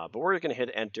 But we're going to hit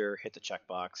enter, hit the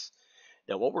checkbox.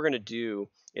 Now what we're going to do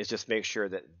is just make sure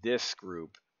that this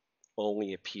group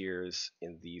only appears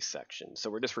in these sections. So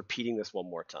we're just repeating this one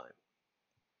more time.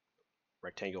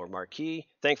 Rectangular marquee.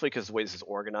 Thankfully, because the way this is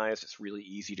organized, it's really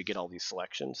easy to get all these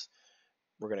selections.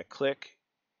 We're going to click,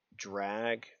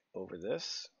 drag over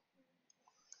this,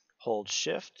 hold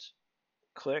shift,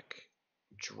 click,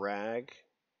 drag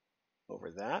over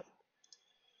that.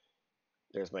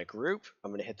 There's my group.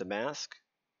 I'm going to hit the mask,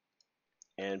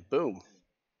 and boom.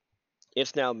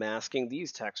 It's now masking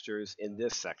these textures in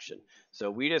this section.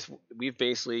 So we've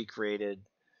basically created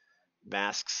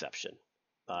maskception.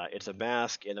 It's a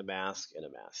mask and a mask and a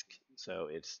mask. So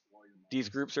these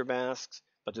groups are masks,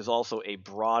 but there's also a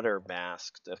broader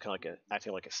mask that's kind of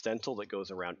acting like a stencil that goes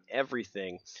around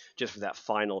everything just for that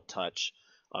final touch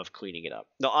of cleaning it up.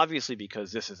 Now, obviously,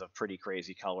 because this is a pretty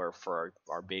crazy color for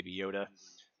our baby Yoda,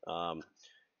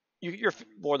 you're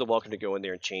more than welcome to go in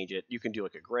there and change it. You can do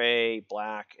like a gray,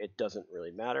 black, it doesn't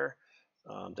really matter.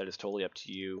 That is totally up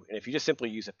to you. And if you just simply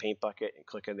use a paint bucket and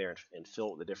click in there and fill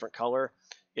it with a different color,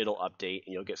 it'll update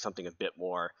and you'll get something a bit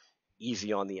more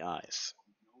easy on the eyes.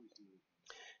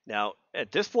 Now,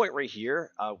 at this point right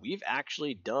here, we've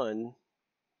actually done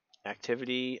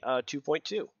activity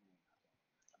 2.2.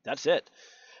 That's it.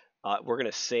 We're going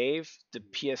to save the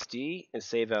PSD and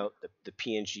save out the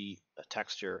PNG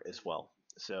texture as well.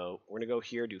 So we're going to go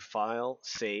here, do File,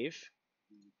 Save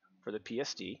for the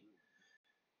PSD.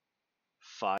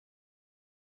 File.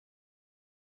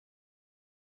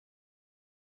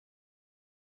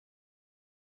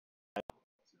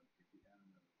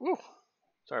 Woo.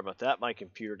 Sorry about that. My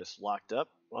computer just locked up.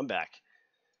 I'm back.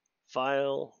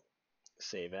 File,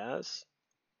 save as.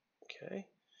 Okay.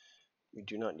 We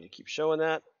do not need to keep showing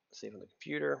that. Save on the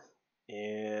computer.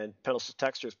 And pedestal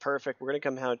texture is perfect. We're going to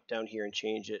come down here and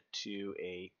change it to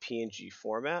a PNG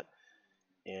format.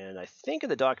 And I think in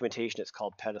the documentation it's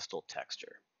called pedestal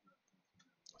texture.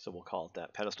 So we'll call it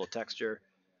that, pedestal texture.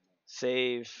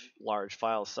 Save, large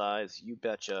file size, you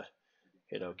betcha.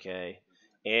 Hit OK.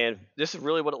 And this is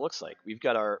really what it looks like. We've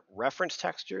got our reference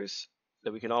textures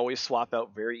that we can always swap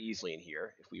out very easily in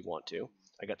here if we want to.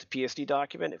 I got the PSD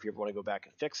document if you ever want to go back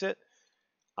and fix it.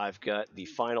 I've got the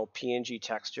final PNG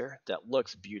texture that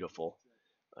looks beautiful.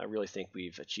 I really think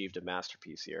we've achieved a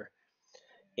masterpiece here.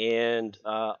 And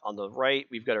on the right,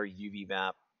 we've got our UV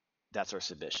map. That's our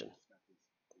submission.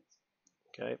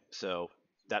 Okay, so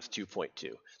that's 2.2.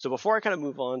 So before I kind of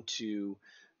move on to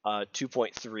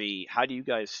 2.3, how do you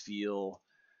guys feel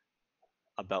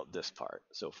about this part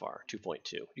so far,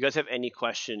 2.2? You guys have any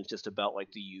questions just about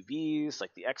like the UVs,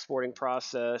 like the exporting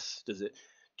process?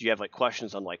 Do you have like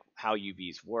questions on like how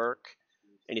UVs work?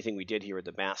 Anything we did here with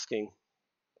the masking?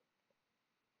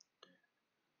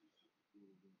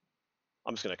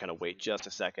 I'm just going to kind of wait just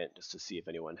a second just to see if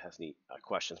anyone has any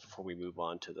questions before we move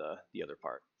on to the other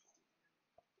part.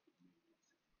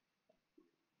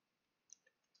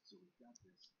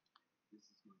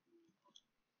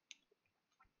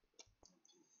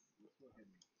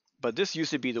 But this used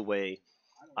to be the way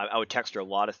I would texture a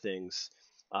lot of things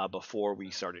before we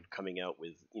started coming out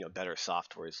with better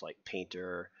softwares like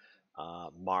Painter,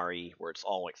 Mari, where it's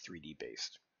all like 3D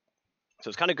based. So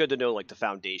it's kind of good to know like the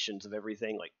foundations of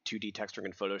everything, like 2D texturing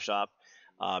in Photoshop,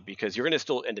 because you're going to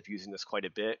still end up using this quite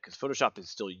a bit because Photoshop is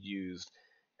still used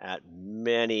at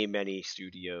many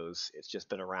studios. It's just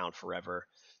been around forever,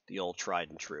 the old tried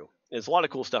and true. And there's a lot of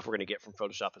cool stuff we're going to get from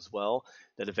Photoshop as well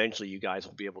that eventually you guys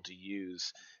will be able to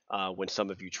use when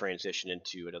some of you transition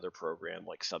into another program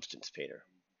like Substance Painter.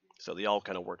 So they all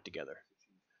kind of work together.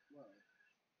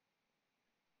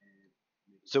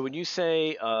 So when you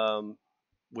say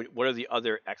what are the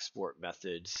other export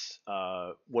methods?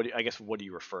 What are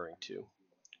you referring to?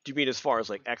 Do you mean as far as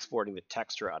like exporting the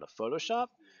texture out of Photoshop,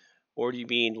 or do you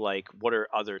mean like what are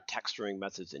other texturing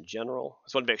methods in general? I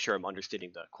just want to make sure I'm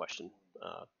understanding the question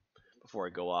before I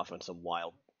go off on some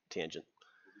wild tangent.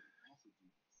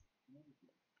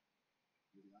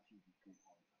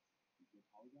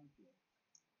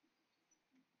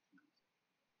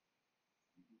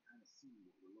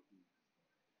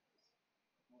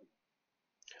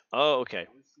 Oh, okay.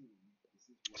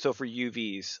 So for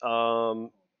UVs,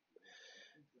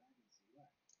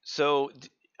 so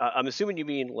I'm assuming you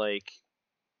mean like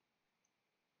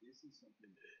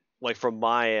from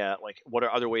Maya, like what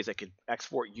are other ways I could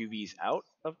export UVs out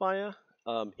of Maya?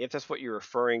 If that's what you're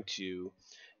referring to,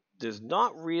 there's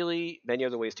not really many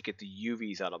other ways to get the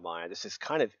UVs out of Maya. This is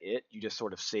kind of it. You just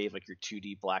sort of save like your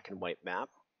 2D black and white map.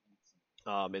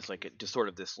 It's like just sort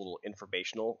of this little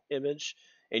informational image,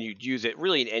 and you'd use it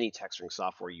really in any texturing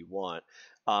software you want.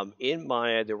 In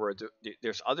Maya,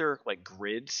 there's other like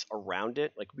grids around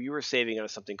it. Like we were saving out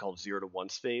of something called 0 to 1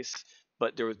 space,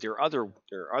 but there are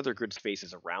other grid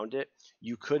spaces around it.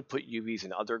 You could put UVs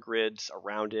in other grids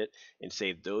around it and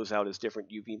save those out as different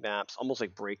UV maps, almost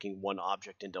like breaking one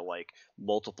object into like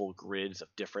multiple grids of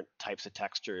different types of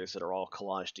textures that are all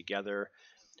collaged together.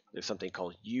 There's something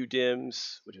called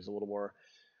UDIMs, which is a little more.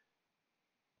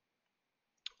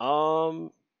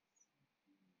 Um.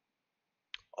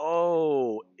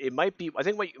 Oh, it might be. I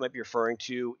think what you might be referring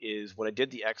to is when I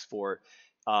did the export,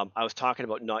 I was talking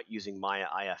about not using Maya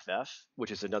IFF,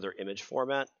 which is another image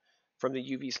format from the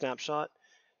UV snapshot.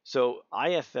 So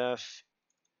IFF,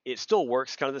 it still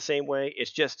works kind of the same way.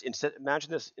 It's just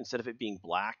imagine this, instead of it being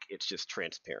black, it's just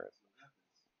transparent.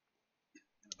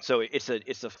 So it's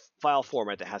a file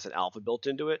format that has an alpha built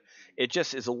into it. It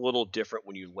just is a little different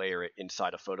when you layer it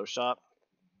inside of Photoshop.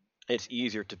 It's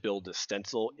easier to build a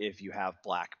stencil if you have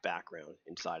black background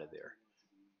inside of there.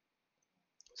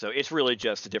 So it's really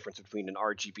just the difference between an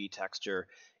RGB texture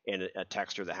and a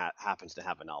texture that happens to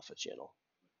have an alpha channel.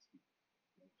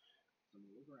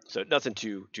 So nothing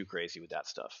too crazy with that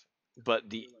stuff. But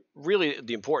the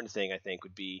important thing I think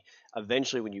would be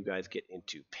eventually when you guys get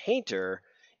into Painter,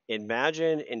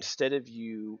 imagine instead of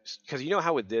because you know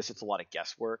how with this it's a lot of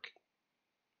guesswork.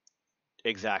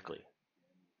 Exactly.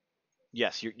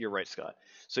 Yes, you're right, Scott.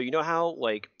 So you know how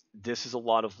like this is a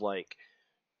lot of like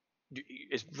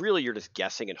it's really you're just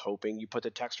guessing and hoping you put the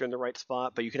texture in the right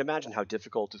spot, but you can imagine how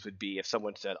difficult this would be if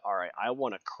someone said, all right, I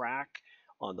want a crack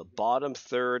on the bottom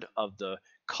third of the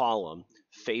column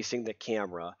facing the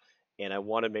camera, and I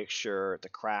want to make sure the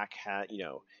crack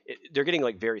they're getting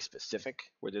like very specific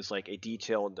where there's like a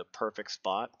detail in the perfect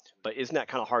spot. But isn't that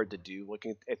kind of hard to do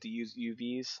looking at the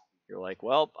UVs? You're like,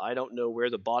 well, I don't know where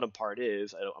the bottom part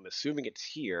is. I'm assuming it's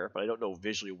here, but I don't know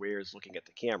visually where it's looking at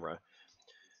the camera.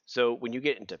 So when you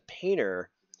get into Painter,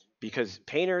 because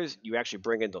Painters, you actually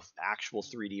bring in the actual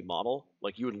 3D model,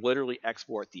 like you would literally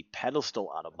export the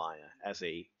pedestal out of Maya as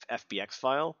a FBX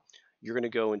file. You're going to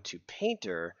go into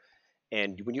Painter,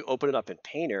 and when you open it up in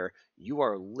Painter, you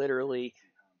are literally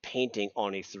painting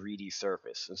on a 3D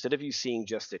surface. Instead of you seeing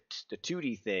just the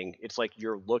 2D thing, it's like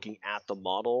you're looking at the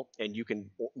model and you can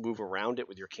move around it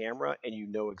with your camera and you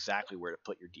know exactly where to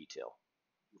put your detail.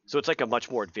 So it's like a much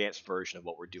more advanced version of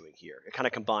what we're doing here. It kind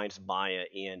of combines Maya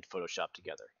and Photoshop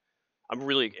together. I'm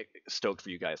really stoked for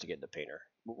you guys to get into Painter.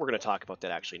 We're going to talk about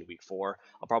that actually in week 4.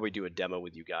 I'll probably do a demo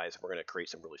with you guys. We're going to create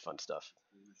some really fun stuff.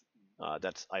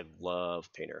 I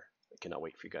love Painter. I cannot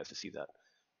wait for you guys to see that.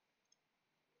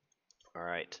 All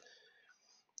right.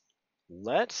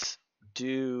 Let's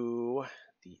do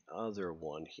the other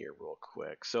one here real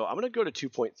quick. So I'm going to go to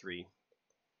 2.3.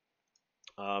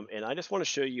 And I just want to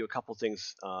show you a couple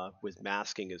things with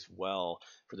masking as well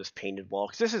for this painted wall,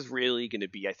 because this is really going to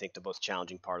be, I think, the most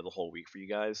challenging part of the whole week for you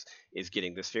guys is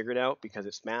getting this figured out, because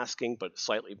it's masking but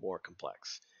slightly more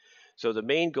complex. So the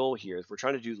main goal here is we're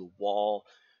trying to do the wall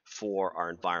for our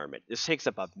environment. This takes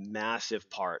up a massive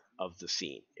part of the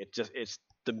scene. It's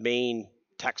the main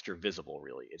texture visible,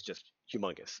 really. It's just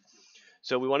humongous.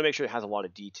 So we want to make sure it has a lot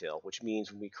of detail, which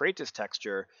means when we create this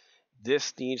texture,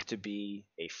 this needs to be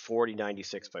a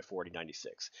 4096 by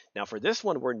 4096. Now for this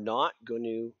one, we're not going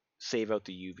to save out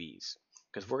the UVs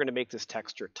because we're going to make this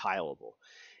texture tileable.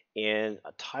 And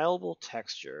a tileable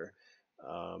texture,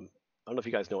 I don't know if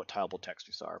you guys know what tileable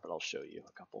textures are, but I'll show you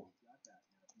a couple.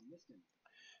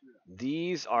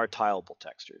 These are tileable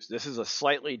textures. This is a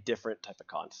slightly different type of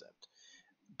concept.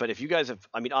 But if you guys have,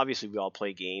 I mean, obviously we all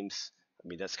play games. I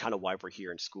mean, that's kind of why we're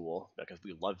here in school, because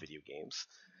we love video games.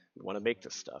 We want to make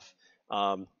this stuff.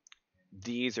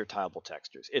 These are tileable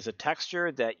textures. It's a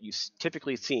texture that you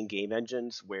typically see in game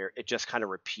engines where it just kind of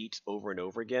repeats over and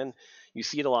over again. You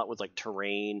see it a lot with like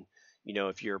terrain. You know,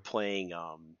 if you're playing,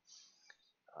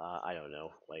 I don't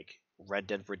know, like Red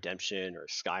Dead Redemption or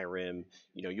Skyrim,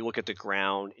 you know, you look at the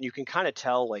ground and you can kind of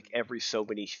tell like every so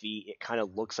many feet, it kind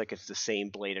of looks like it's the same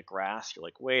blade of grass. You're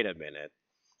like, wait a minute.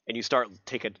 And you start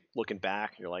looking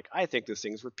back and you're like, I think this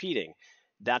thing's repeating.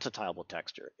 That's a tileable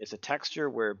texture. It's a texture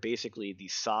where basically the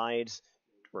sides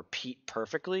repeat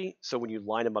perfectly. So when you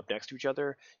line them up next to each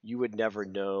other, you would never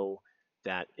know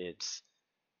that it's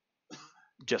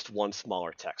just one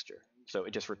smaller texture. So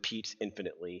it just repeats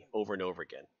infinitely over and over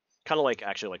again. Kind of like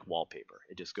actually like wallpaper.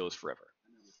 It just goes forever.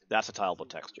 That's a tileable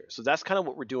texture. So that's kind of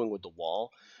what we're doing with the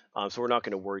wall. So we're not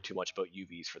going to worry too much about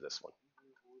UVs for this one.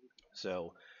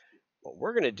 So what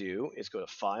we're going to do is go to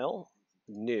File,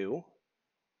 New,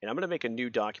 and I'm going to make a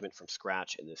new document from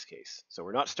scratch in this case. So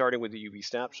we're not starting with the UV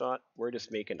snapshot. We're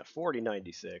just making a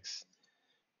 4096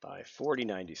 by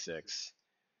 4096.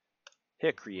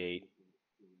 Hit Create.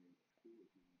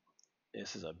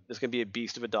 This is going to be a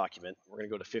beast of a document. We're going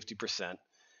to go to 50%.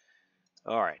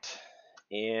 All right.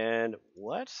 And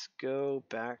let's go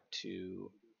back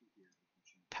to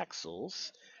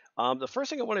Pexels. The first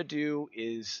thing I want to do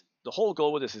is, the whole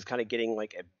goal with this is kind of getting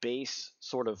like a base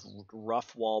sort of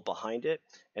rough wall behind it,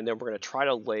 and then we're going to try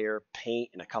to layer paint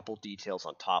and a couple details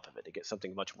on top of it to get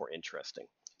something much more interesting.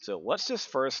 So let's just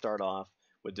first start off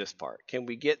with this part. Can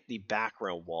we get the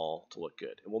background wall to look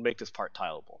good? And we'll make this part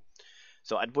tileable.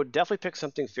 So I would definitely pick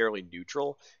something fairly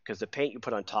neutral, because the paint you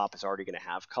put on top is already going to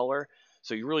have color.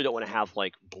 So you really don't want to have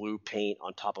like blue paint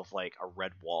on top of like a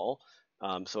red wall.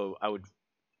 So I would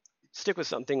stick with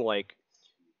something like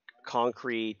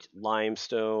concrete,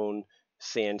 limestone,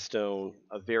 sandstone,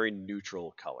 a very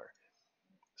neutral color.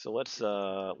 So let's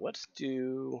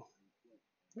do.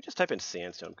 Let me just type in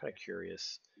sandstone. I'm kind of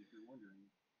curious.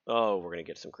 Oh, we're gonna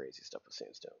get some crazy stuff with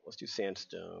sandstone. Let's do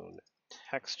sandstone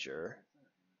texture.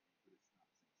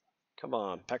 Come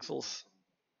on, Pexels.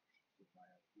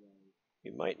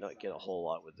 We might not get a whole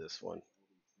lot with this one.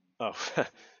 Oh,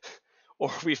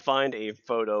 or we find a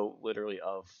photo literally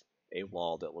of a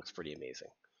wall that looks pretty amazing.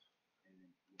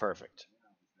 Perfect.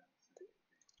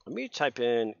 Let me type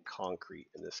in concrete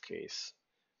in this case.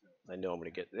 I know I'm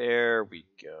going to get, there we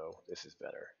go. This is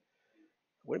better.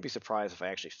 I wouldn't be surprised if I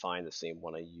actually find the same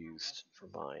one I used for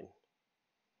mine.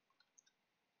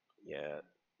 Yeah.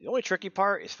 The only tricky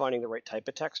part is finding the right type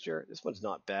of texture. This one's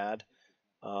not bad.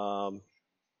 I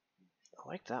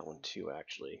like that one too,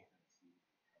 actually.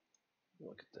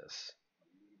 Look at this.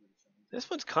 This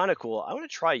one's kind of cool. I want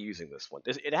to try using this one.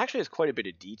 It actually has quite a bit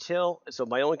of detail. So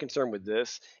my only concern with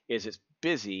this is it's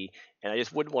busy, and I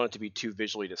just wouldn't want it to be too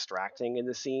visually distracting in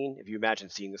the scene. If you imagine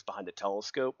seeing this behind the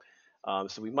telescope,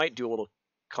 so we might do a little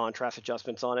contrast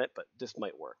adjustments on it, but this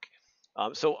might work.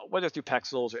 So whether through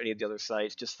Pexels or any of the other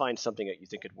sites, just find something that you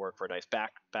think could work for a nice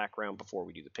background before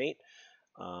we do the paint.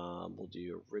 We'll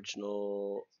do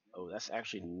original. Oh, that's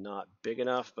actually not big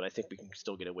enough, but I think we can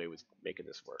still get away with making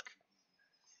this work.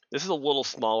 This is a little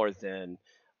smaller than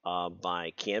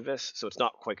my canvas, so it's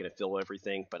not quite going to fill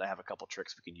everything, but I have a couple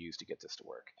tricks we can use to get this to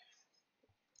work.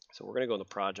 So we're going to go in the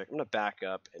project. I'm going to back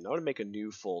up, and I'm going to make a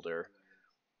new folder.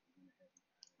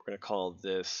 We're going to call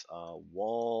this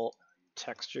wall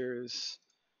textures,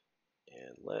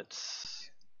 and let's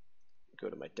go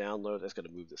to my download. I'm just going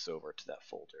to move this over to that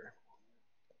folder.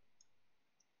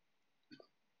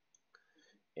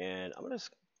 And I'm going to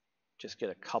just get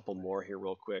a couple more here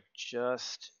real quick,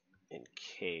 just in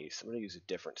case. I'm going to use a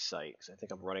different site because I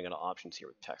think I'm running out of options here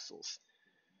with Pexels.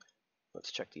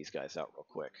 Let's check these guys out real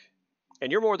quick.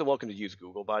 And you're more than welcome to use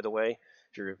Google, by the way,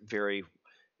 if you're very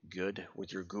good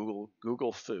with your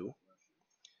Google foo.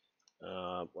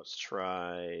 Let's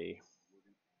try.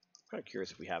 I'm kind of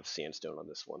curious if we have sandstone on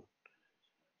this one.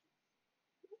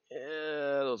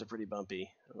 Those are pretty bumpy.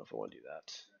 I don't know if I want to do that.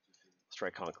 Let's try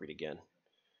concrete again.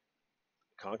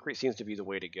 Concrete seems to be the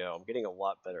way to go. I'm getting a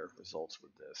lot better results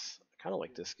with this. I kind of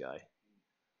like this guy.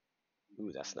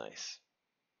 Ooh, that's nice.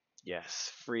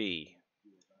 Yes, free.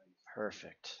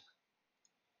 Perfect.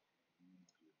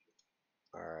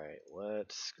 All right,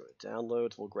 let's go to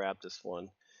downloads. We'll grab this one.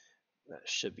 That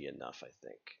should be enough, I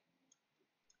think.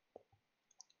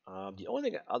 The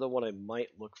only other one I might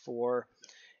look for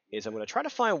is I'm going to try to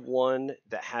find one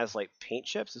that has like paint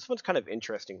chips. This one's kind of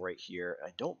interesting right here.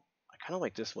 I kind of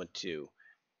like this one too.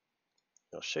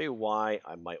 I'll show you why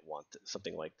I might want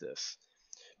something like this.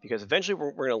 Because eventually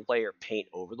we're going to layer paint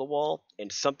over the wall,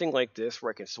 and something like this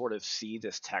where I can sort of see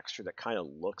this texture that kind of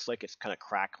looks like it's kind of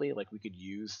crackly, like we could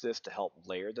use this to help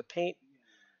layer the paint.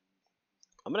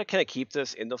 I'm going to kind of keep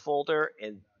this in the folder,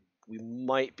 and we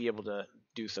might be able to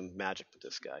do some magic with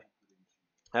this guy.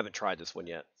 I haven't tried this one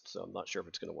yet, so I'm not sure if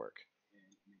it's going to work.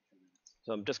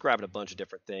 So I'm just grabbing a bunch of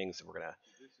different things, and we're going to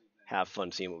have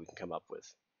fun seeing what we can come up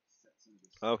with.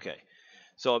 Okay,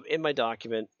 so I'm in my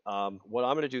document. What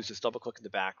I'm going to do is just double click in the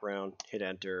background, hit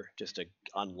enter just to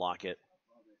unlock it.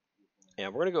 And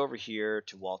we're going to go over here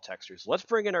to wall textures. Let's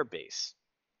bring in our base.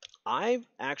 I'm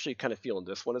actually kind of feeling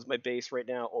this one as my base right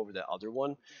now over that other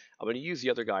one. I'm going to use the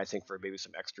other guy, I think, for maybe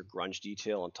some extra grunge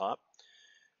detail on top.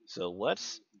 So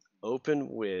let's open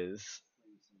with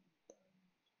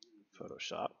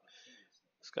Photoshop.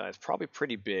 This guy is probably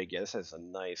pretty big. Yeah, this has a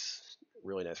nice,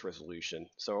 really nice resolution.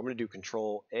 So I'm going to do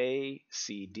Control A,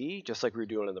 C, D, just like we were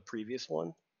doing in the previous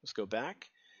one. Let's go back.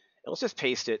 And let's just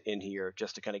paste it in here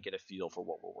just to kind of get a feel for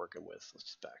what we're working with. Let's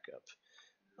just back up.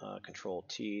 Control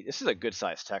T. This is a good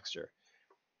size texture.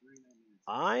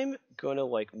 I'm going to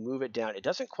like move it down. It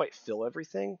doesn't quite fill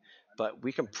everything, but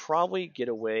we can probably get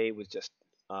away with just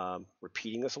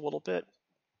repeating this a little bit.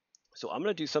 So I'm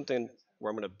going to do something where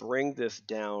I'm going to bring this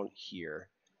down here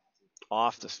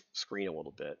off the screen a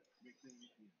little bit.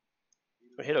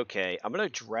 I hit OK. I'm going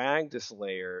to drag this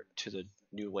layer to the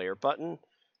new layer button,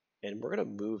 and we're going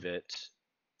to move it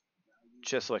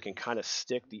just so I can kind of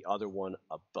stick the other one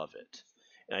above it.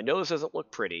 And I know this doesn't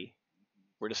look pretty.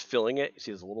 We're just filling it. You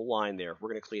see there's a little line there. We're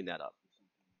going to clean that up.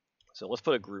 So let's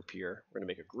put a group here. We're going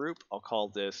to make a group. I'll call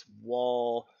this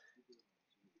wall,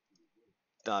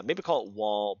 maybe call it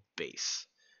wall base.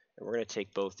 And we're going to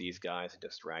take both these guys and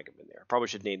just drag them in there. Probably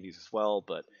should name these as well,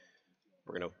 but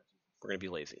we're going to be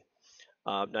lazy.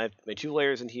 Now I have my two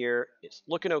layers in here. It's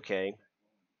looking okay.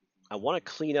 I want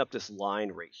to clean up this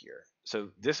line right here. So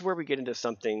this is where we get into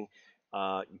something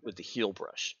with the heal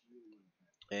brush.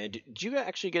 And did you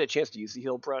actually get a chance to use the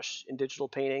heal brush in digital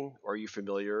painting? Or are you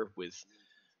familiar with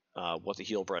what the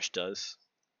heal brush does?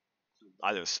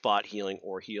 Either spot healing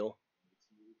or heal.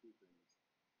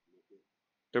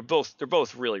 They're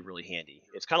both really, really handy.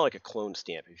 It's kind of like a clone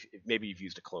stamp. If maybe you've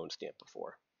used a clone stamp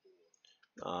before.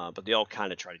 But they all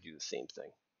kind of try to do the same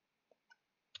thing.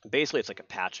 Basically, it's like a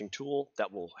patching tool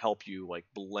that will help you like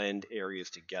blend areas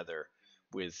together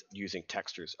with using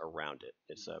textures around it.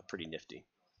 It's pretty nifty.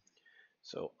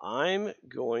 So I'm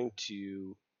going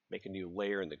to make a new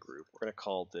layer in the group. We're going to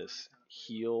call this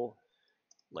heal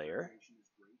layer.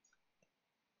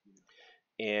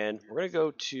 And we're going to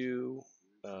go to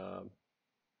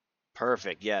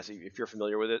perfect. Yes, if you're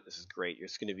familiar with it, this is great.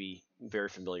 It's going to be very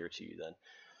familiar to you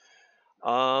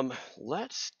then.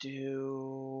 Let's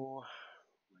do.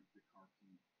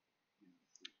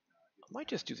 might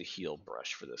just do the heal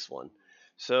brush for this one.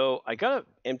 So I got an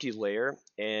empty layer,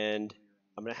 and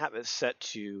I'm going to have it set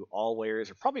to all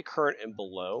layers, or probably current and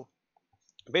below.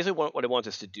 Basically, what I want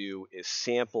this to do is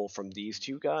sample from these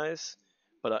two guys,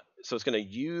 but so it's going to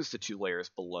use the two layers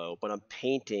below, but I'm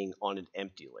painting on an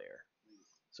empty layer.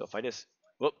 So if I just,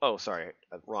 whoop, oh, sorry,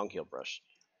 wrong heal brush.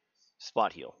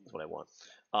 Spot heal is what I want.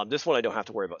 This one I don't have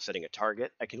to worry about setting a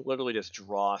target. I can literally just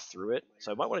draw through it.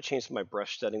 So I might want to change some of my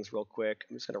brush settings real quick.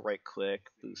 I'm just going to right click,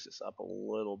 boost this up a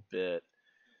little bit,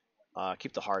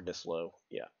 keep the hardness low.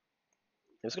 Yeah.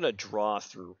 I'm just going to draw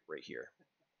through right here.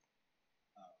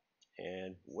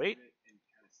 And wait.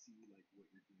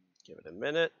 Give it a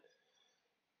minute.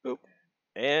 Boop.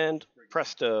 And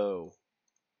presto.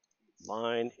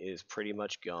 Line is pretty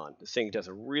much gone. This thing does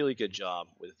a really good job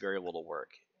with very little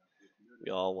work.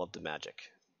 We all love the magic.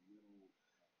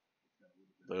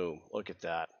 Boom. Look at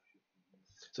that.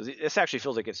 So this actually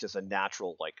feels like it's just a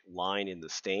natural like line in the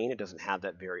stain. It doesn't have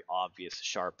that very obvious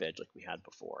sharp edge like we had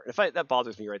before. And if that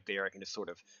bothers me right there, I can just sort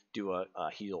of do a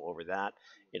heal over that.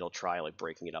 It'll try like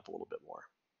breaking it up a little bit more.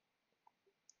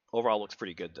 Overall looks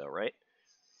pretty good though, right?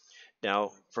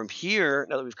 Now from here,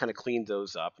 now that we've kind of cleaned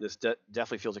those up, this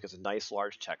definitely feels like it's a nice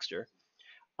large texture.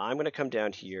 I'm going to come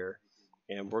down here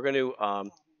and we're going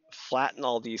to flatten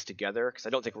all these together because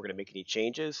I don't think we're going to make any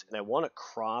changes. And I want to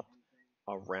crop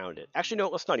around it. Actually, no,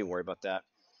 let's not even worry about that.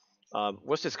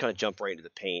 Let's just kind of jump right into the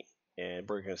paint, and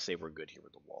we're going to say we're good here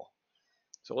with the wall.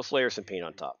 So let's layer some paint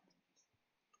on top.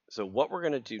 So what we're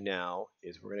going to do now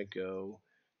is we're going to go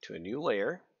to a new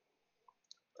layer.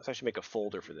 Let's actually make a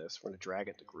folder for this. We're going to drag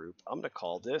it to group. I'm going to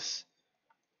call this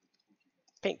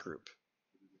paint group.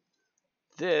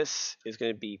 This is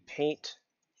going to be paint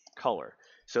color.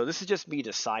 So this is just me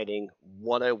deciding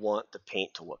what I want the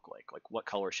paint to look like. Like what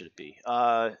color should it be?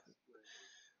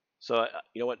 So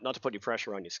you know what? Not to put any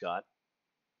pressure on you, Scott,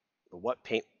 but what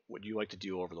paint would you like to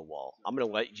do over the wall? I'm going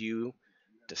to let you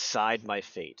decide my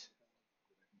fate.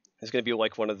 It's going to be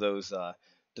like one of those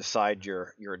decide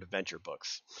your adventure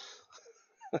books.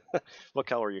 What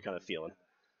color are you kind of feeling?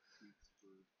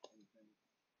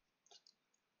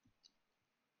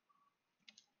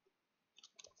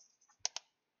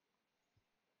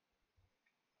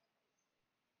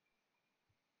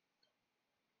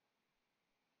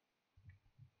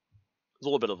 There's a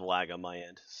little bit of a lag on my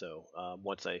end, so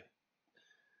once I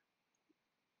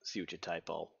see what you type,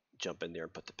 I'll jump in there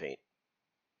and put the paint.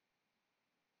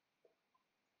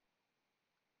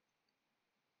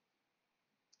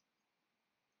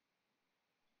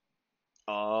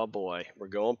 Oh boy, we're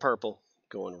going purple,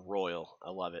 going royal.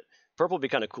 I love it. Purple would be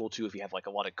kind of cool too if you have like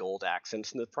a lot of gold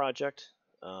accents in the project.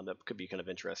 That could be kind of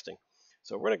interesting.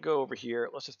 So we're gonna go over here.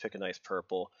 Let's just pick a nice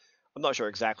purple. I'm not sure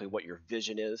exactly what your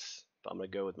vision is, but I'm gonna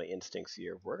go with my instincts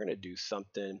here. We're gonna do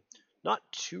something not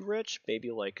too rich,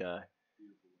 maybe like kind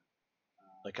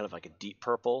of like a deep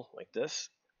purple like this.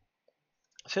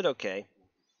 Let's hit OK.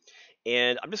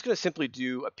 And I'm just going to simply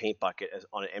do a paint bucket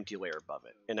on an empty layer above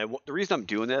it. And the reason I'm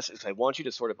doing this is I want you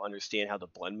to sort of understand how the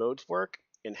blend modes work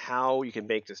and how you can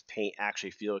make this paint actually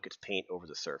feel like it's paint over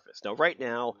the surface. Now, right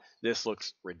now, this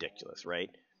looks ridiculous, right?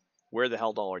 Where the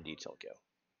hell did all our detail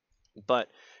go? But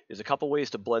there's a couple ways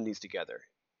to blend these together.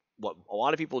 What a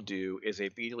lot of people do is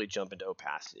they immediately jump into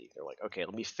opacity. They're like, okay,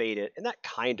 let me fade it. And that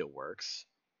kind of works.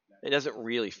 It doesn't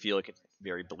really feel like it's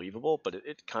very believable, but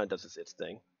it kind of does its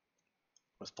thing.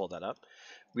 Let's pull that up.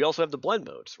 We also have the blend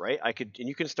modes, right? And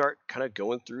you can start kind of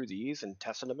going through these and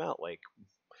testing them out. Like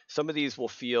some of these will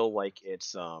feel like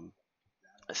it's a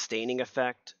staining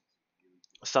effect.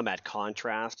 Some add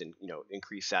contrast and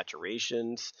increase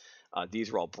saturations. These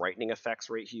are all brightening effects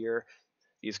right here.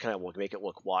 These kind of will make it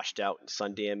look washed out and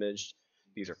sun damaged.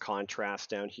 These are contrast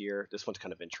down here. This one's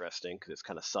kind of interesting because it's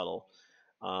kind of subtle.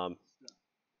 I'm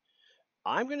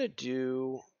gonna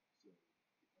do.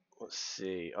 Let's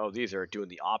see. Oh, these are doing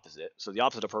the opposite. So the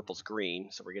opposite of purple's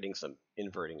green. So we're getting some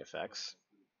inverting effects.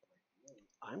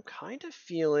 I'm kind of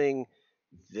feeling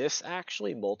this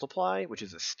actually multiply, which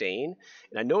is a stain.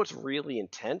 And I know it's really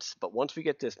intense, but once we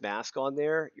get this mask on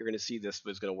there, you're going to see this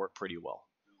is going to work pretty well.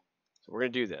 So we're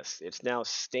going to do this. It's now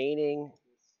staining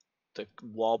the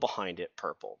wall behind it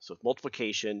purple. So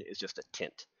multiplication is just a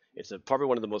tint. It's probably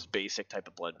one of the most basic type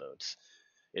of blend modes.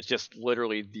 It's just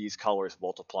literally these colors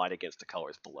multiplied against the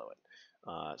colors below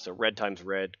it. So red times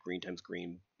red, green times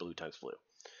green, blue times blue.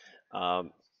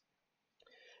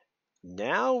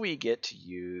 Now we get to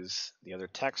use the other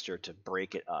texture to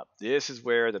break it up. This is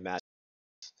where the magic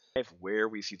is, where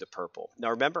we see the purple. Now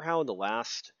remember how in the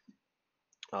last,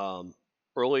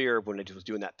 earlier when I was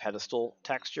doing that pedestal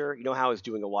texture, you know how I was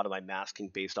doing a lot of my masking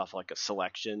based off like a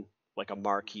selection like a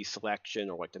marquee selection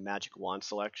or like the magic wand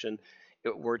selection,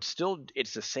 where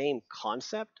it's the same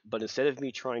concept, but instead of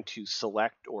me trying to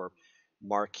select or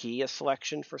marquee a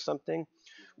selection for something,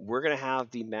 we're going to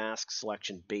have the mask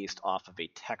selection based off of a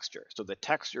texture. So the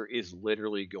texture is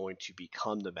literally going to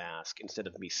become the mask instead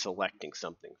of me selecting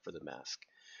something for the mask.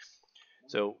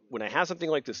 So when I have something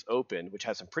like this open, which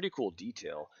has some pretty cool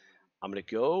detail, I'm going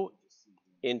to go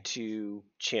into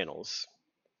channels,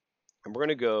 and we're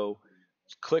going to go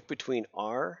click between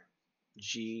R,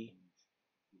 G,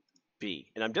 B.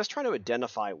 And I'm just trying to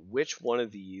identify which one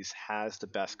of these has the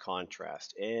best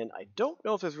contrast. And I don't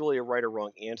know if there's really a right or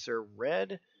wrong answer.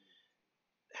 Red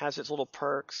has its little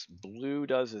perks. Blue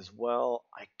does as well.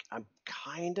 I'm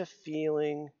kind of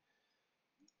feeling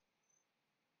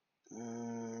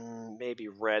maybe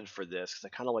red for this because I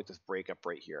kind of like this breakup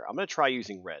right here. I'm going to try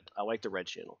using red. I like the red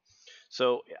channel.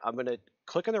 So I'm going to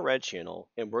click on the red channel,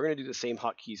 and we're going to do the same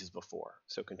hotkeys as before.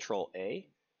 So Control A,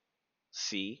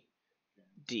 C,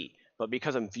 D. But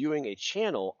because I'm viewing a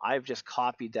channel, I've just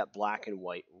copied that black and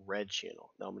white red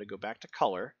channel. Now I'm going to go back to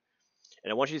color,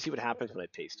 and I want you to see what happens when I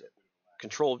paste it.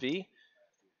 Control V.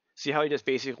 See how I just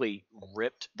basically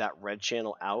ripped that red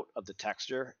channel out of the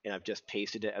texture, and I've just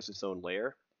pasted it as its own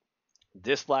layer?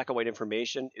 This black and white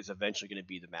information is eventually going to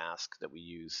be the mask that we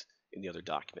use in the other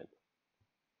document.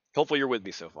 Hopefully you're with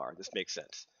me so far. This makes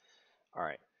sense. All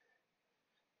right.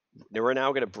 Now we're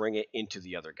now going to bring it into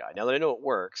the other guy. Now that I know it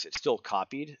works, it's still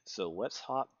copied. So let's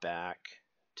hop back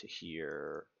to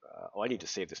here. I need to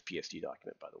save this PSD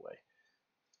document, by the way.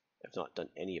 I've not done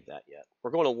any of that yet.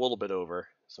 We're going a little bit over,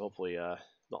 so hopefully not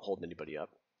holding anybody up.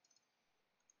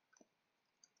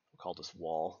 We'll call this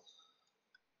wall.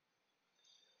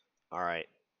 All right.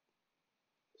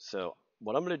 So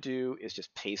what I'm going to do is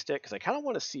just paste it because I kind of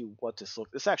want to see what this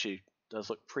looks. This actually does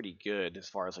look pretty good as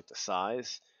far as like the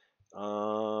size.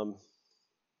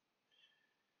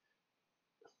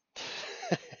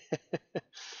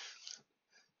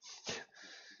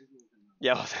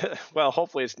 Yeah, well,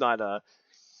 hopefully it's not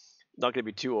going to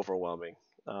be too overwhelming.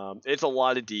 It's a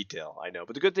lot of detail, I know,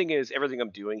 but the good thing is everything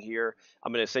I'm doing here,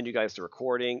 I'm going to send you guys the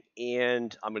recording,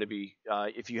 and I'm going to be,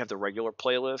 if you have the regular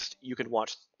playlist, you can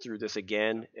watch through this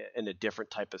again in a different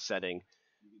type of setting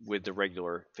with the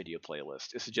regular video playlist.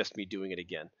 This is just me doing it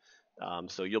again.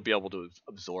 So you'll be able to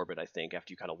absorb it, I think,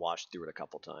 after you kind of watch through it a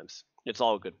couple times. It's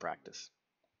all good practice.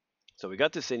 So we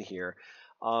got this in here.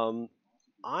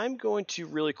 I'm going to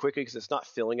really quickly, because it's not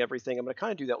filling everything, I'm going to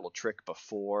kind of do that little trick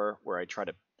before where I try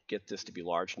to get this to be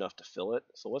large enough to fill it.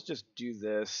 So let's just do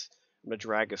this. I'm going to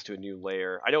drag this to a new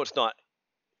layer. I know it's not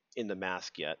in the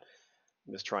mask yet.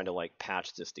 I'm just trying to like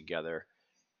patch this together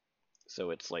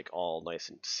so it's like all nice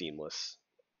and seamless.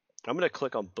 I'm going to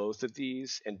click on both of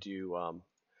these and do,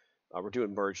 we're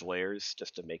doing merge layers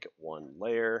just to make it one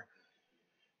layer.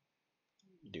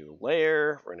 New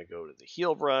layer. We're going to go to the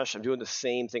heal brush. I'm doing the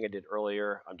same thing I did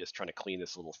earlier. I'm just trying to clean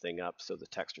this little thing up so the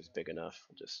texture is big enough.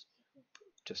 We'll just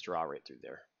draw right through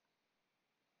there.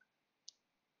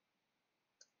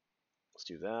 Let's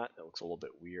do that. That looks a little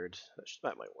bit weird.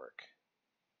 That might work.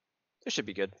 This should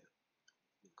be good.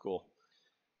 Cool.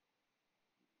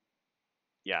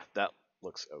 Yeah, that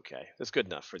looks okay. That's good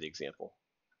enough for the example.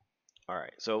 All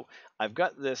right, so I've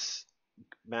got this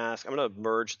mask. I'm going to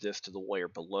merge this to the layer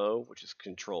below, which is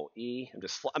Control E.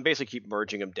 I'm basically keep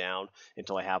merging them down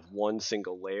until I have one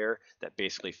single layer that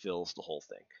basically fills the whole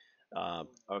thing.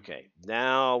 Okay,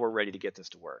 now we're ready to get this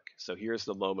to work. So here's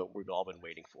the moment we've all been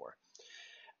waiting for.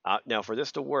 Now for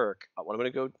this to work, what I'm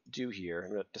going to go do here,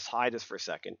 I'm going to just hide this for a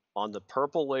second. On the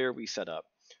purple layer we set up,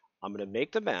 I'm going to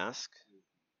make the mask.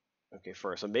 Okay,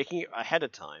 first I'm making it ahead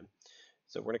of time.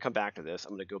 So we're going to come back to this.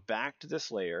 I'm going to go back to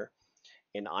this layer,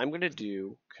 and I'm going to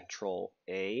do Control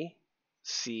A,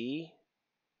 C,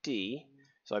 D.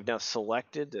 So I've now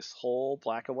selected this whole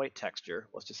black and white texture.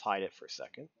 Let's just hide it for a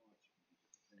second.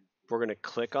 We're going to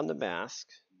click on the mask.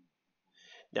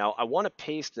 Now I want to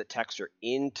paste the texture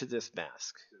into this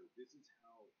mask.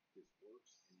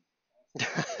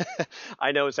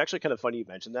 I know, it's actually kind of funny you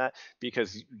mentioned that,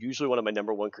 because usually one of my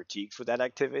number one critiques for that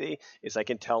activity is I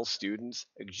can tell students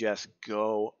just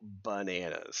go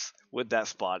bananas with that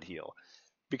spot heal,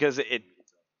 because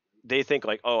they think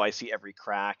like, oh, I see every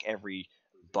crack, every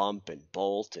bump and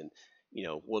bolt and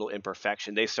little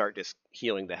imperfection. They start just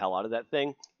healing the hell out of that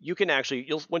thing. You can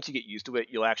actually, once you get used to it,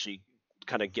 you'll actually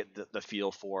kind of get the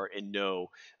feel for it and know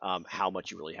how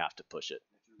much you really have to push it.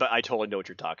 But I totally know what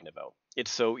you're talking about. It's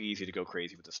so easy to go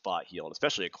crazy with the spot heal, and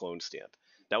especially a clone stamp.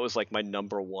 That was like my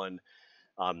number one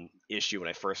issue when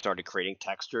I first started creating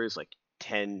textures, like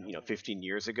 10, 15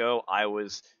 years ago. I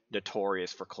was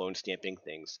notorious for clone stamping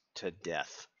things to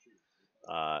death.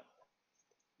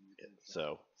 it.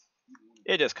 So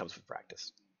it just comes with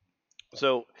practice.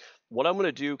 So what I'm going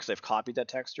to do, because I've copied that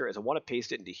texture, is I want to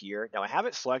paste it into here. Now I have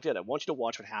it selected. I want you to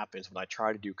watch what happens when I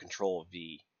try to do Control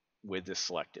V with this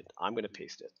selected. I'm going to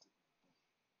paste it.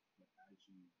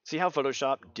 See how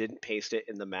Photoshop didn't paste it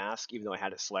in the mask, even though I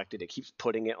had it selected? It keeps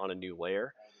putting it on a new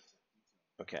layer.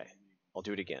 Okay, I'll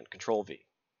do it again. Control V.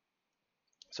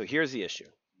 So here's the issue.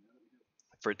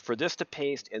 For this to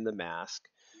paste in the mask,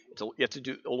 you have to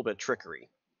do a little bit of trickery.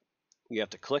 You have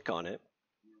to click on it,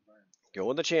 go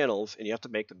in the channels, and you have to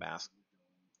make the mask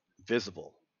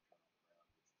visible.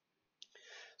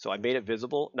 So I made it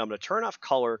visible. Now I'm going to turn off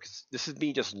color because this is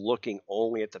me just looking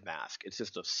only at the mask. It's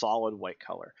just a solid white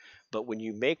color. But when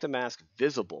you make the mask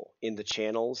visible in the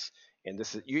channels, and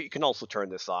this is, you can also turn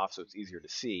this off so it's easier to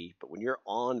see, but when you're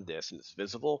on this and it's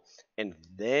visible, and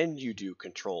then you do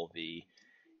Control V,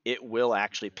 it will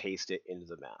actually paste it into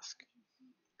the mask.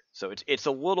 So it's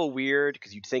a little weird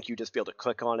because you'd think you'd just be able to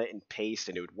click on it and paste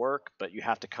and it would work, but you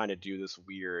have to kind of do this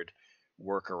weird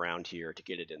workaround here to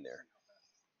get it in there.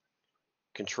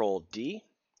 Control D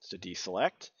to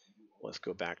deselect. Let's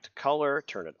go back to color,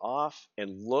 turn it off,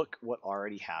 and look what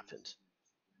already happened.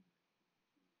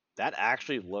 That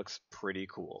actually looks pretty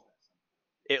cool.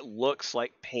 It looks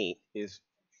like paint is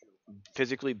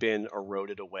physically been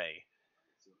eroded away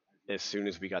as soon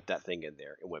as we got that thing in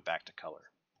there and went back to color.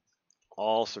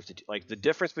 All sorts of, like, the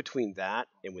difference between that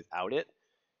and without it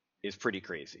is pretty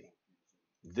crazy.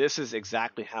 This is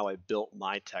exactly how I built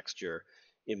my texture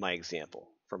in my example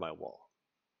for my wall.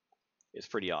 It's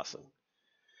pretty awesome.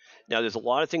 Now, there's a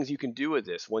lot of things you can do with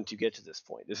this once you get to this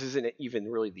point. This isn't even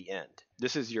really the end.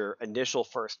 This is your initial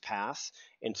first pass.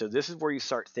 And so this is where you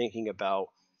start thinking about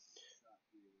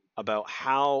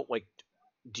how, like,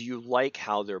 do you like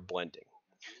how they're blending?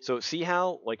 So see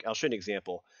how, like, I'll show you an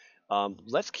example.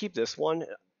 Let's keep this one.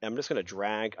 I'm just going to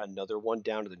drag another one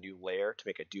down to the new layer to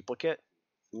make a duplicate.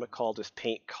 I'm going to call this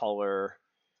paint color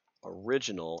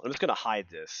original. I'm just going to hide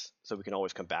this so we can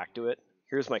always come back to it.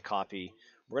 Here's my copy.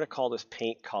 We're going to call this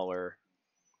paint color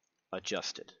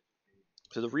adjusted.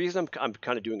 So the reason I'm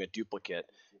kind of doing a duplicate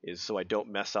is so I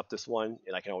don't mess up this one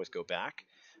and I can always go back.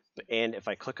 And if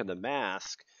I click on the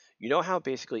mask, you know how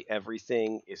basically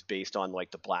everything is based on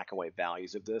like the black and white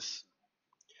values of this?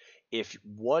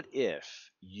 What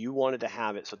if you wanted to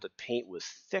have it so the paint was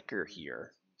thicker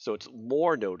here, so it's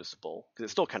more noticeable, because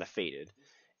it's still kind of faded,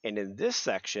 and in this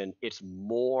section, it's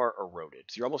more eroded.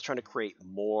 So you're almost trying to create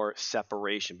more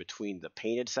separation between the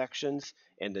painted sections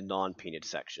and the non-painted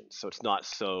sections. So it's not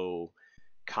so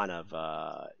kind of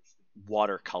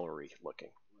watercolory looking.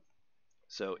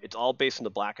 So it's all based on the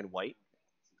black and white.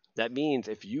 That means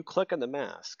if you click on the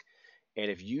mask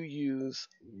and if you use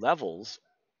levels,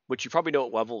 which you probably know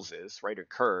what levels is, right? Or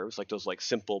curves, like those like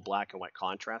simple black and white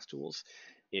contrast tools.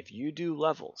 If you do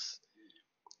levels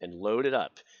and load it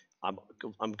up, I'm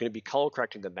going to be color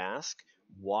correcting the mask.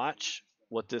 Watch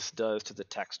what this does to the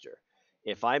texture.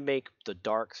 If I make the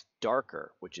darks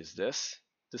darker, which is this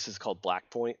is called black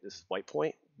point, this is white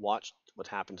point, watch what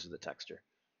happens to the texture.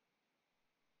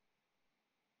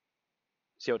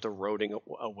 See how it's eroding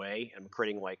away? I'm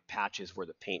creating like patches where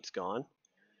the paint's gone.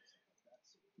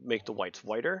 Make the whites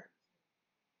whiter.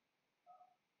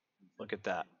 Look at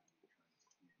that.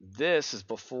 This is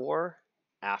before,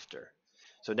 after.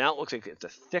 So now it looks like it's a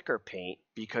thicker paint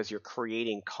because you're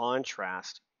creating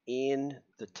contrast in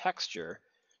the texture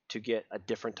to get a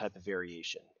different type of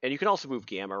variation. And you can also move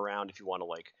gamma around if you want to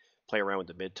like play around with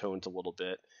the midtones a little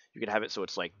bit. You can have it so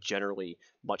it's like generally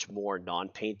much more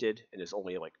non-painted and there's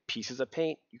only like pieces of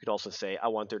paint. You could also say I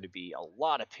want there to be a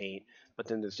lot of paint, but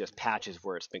then there's just patches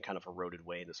where it's been kind of eroded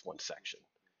away in this one section.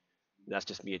 And that's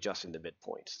just me adjusting the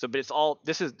midpoints. So, but it's all,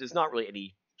 there's not really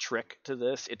any trick to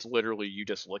this. It's literally you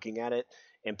just looking at it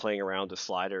and playing around the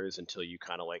sliders until you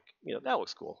kind of like, you know, that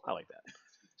looks cool. I like that.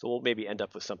 So we'll maybe end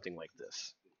up with something like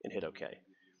this and hit OK.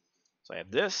 So I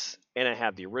have this and I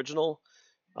have the original.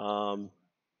 That's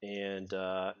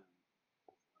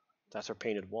our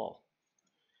painted wall.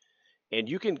 And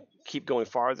you can keep going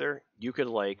farther. You could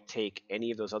like take any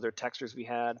of those other textures we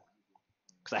had.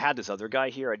 Because I had this other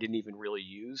guy here I didn't even really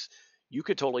use. You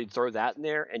could totally throw that in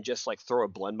there and just like throw a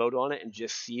blend mode on it and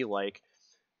just see like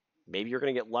maybe you're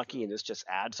going to get lucky and this just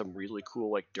adds some really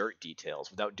cool like dirt details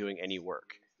without doing any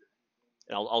work.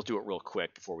 And I'll do it real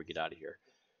quick before we get out of here.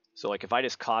 So like if I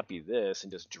just copy this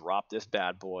and just drop this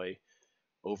bad boy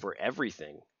over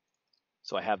everything.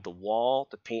 So I have the wall,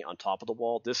 the paint on top of the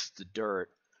wall. This is the dirt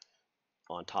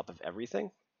on top of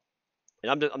everything. And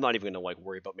I'm not even going to like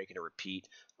worry about making a repeat.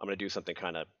 I'm going to do something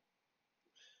kind of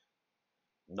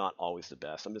not always the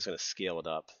best. I'm just going to scale it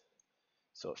up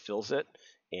So it fills it,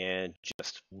 and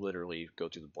just literally go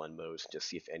through the blend modes, just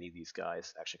see if any of these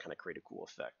guys actually kind of create a cool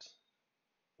effect.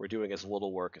 We're doing as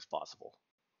little work as possible.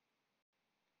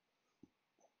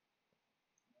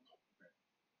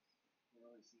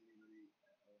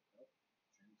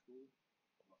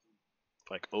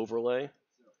 Like overlay,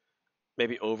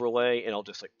 maybe overlay, and I'll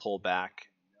just like pull back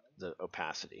the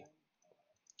opacity.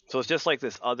 So it's just like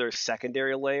this other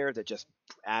secondary layer that just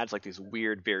adds like these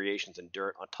weird variations in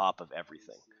dirt on top of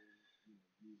everything,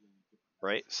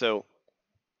 right? So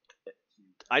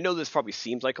I know this probably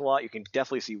seems like a lot. You can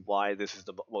definitely see why this is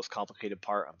the most complicated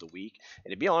part of the week.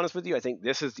 And to be honest with you, I think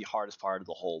this is the hardest part of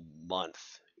the whole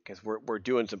month because we're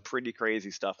doing some pretty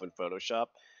crazy stuff in Photoshop.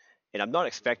 And I'm not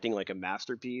expecting like a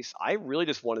masterpiece. I really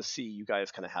just want to see you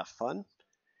guys kind of have fun.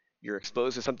 You're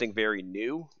exposed to something very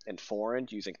new and foreign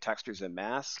using textures and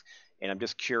masks. And I'm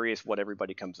just curious what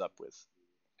everybody comes up with.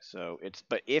 So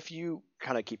but if you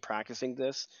kind of keep practicing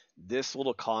this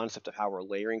little concept of how we're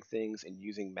layering things and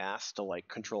using masks to like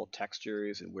control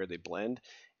textures and where they blend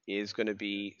is going to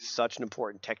be such an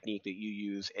important technique that you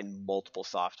use in multiple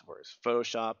softwares: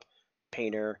 Photoshop,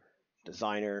 Painter,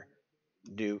 Designer,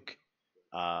 Nuke,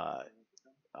 uh,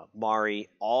 Mari.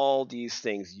 All these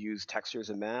things use textures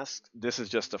and masks. This is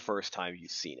just the first time you've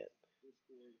seen it.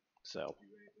 So,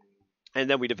 and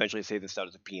then we'd eventually say this out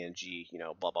as a PNG,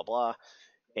 blah blah blah.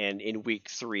 And in week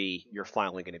 3, you're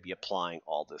finally going to be applying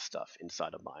all this stuff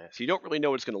inside of Maya. So you don't really know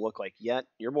what it's going to look like yet.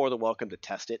 You're more than welcome to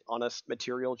test it on a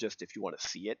material just if you want to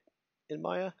see it in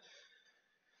Maya.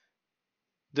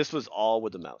 This was all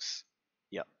with the mouse.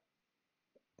 Yep.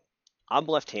 I'm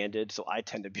left-handed, so I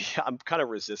tend to be I'm kind of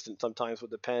resistant sometimes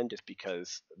with the pen just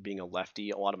because being a lefty,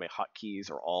 a lot of my hotkeys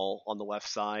are all on the left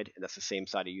side, and that's the same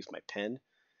side I use my pen.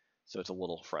 So it's a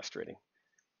little frustrating.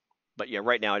 But yeah,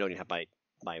 right now I don't even have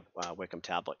my Wacom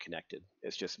tablet connected.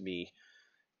 It's just me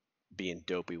being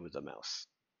dopey with the mouse.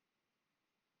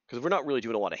 Because we're not really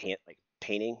doing a lot of hand like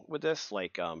painting with this,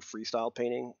 like freestyle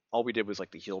painting. All we did was like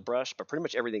the heel brush, but pretty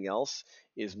much everything else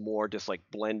is more just like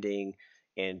blending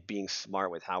and being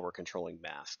smart with how we're controlling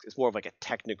masks. It's more of like a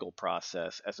technical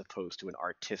process as opposed to an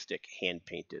artistic hand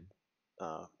painted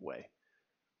way.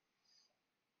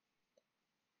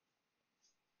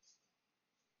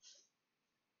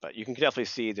 But you can definitely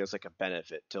see there's like a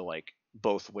benefit to like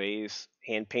both ways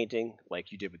hand painting,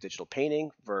 like you did with digital painting,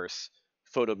 versus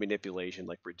photo manipulation,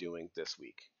 like we're doing this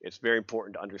week. It's very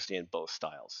important to understand both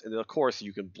styles, and of course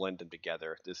you can blend them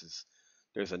together.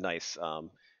 There's a nice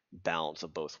balance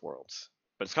of both worlds.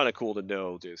 But it's kind of cool to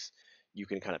know you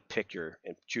can kind of pick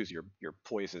and choose your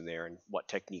poison there and what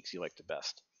techniques you like the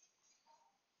best.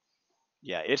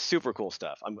 Yeah, it's super cool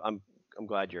stuff. I'm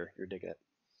glad you're digging it.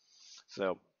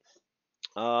 So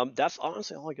that's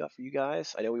honestly all I got for you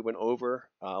guys. I know we went over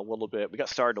a little bit. We got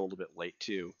started a little bit late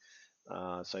too,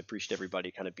 so I appreciate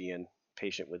everybody kind of being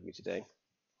patient with me today.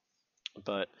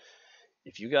 But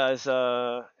if you guys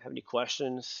have any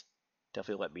questions,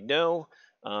 definitely let me know.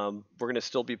 We're going to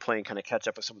still be playing kind of catch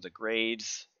up with some of the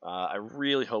grades. I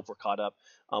really hope we're caught up.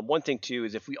 One thing too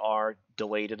is if we are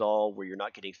delayed at all, where you're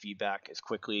not getting feedback as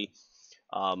quickly,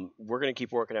 we're going to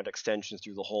keep working out extensions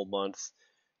through the whole month,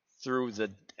 through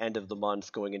the end of the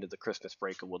month, going into the Christmas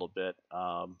break a little bit.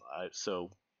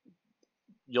 So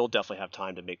you'll definitely have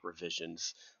time to make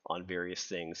revisions on various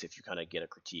things if you kind of get a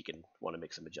critique and want to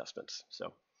make some adjustments.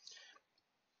 So,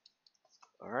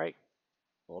 all right.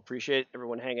 Well, appreciate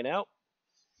everyone hanging out.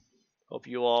 Hope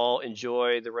you all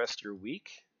enjoy the rest of your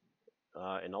week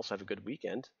and also have a good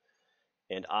weekend.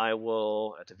 And I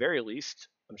will, at the very least,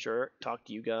 I'm sure, talk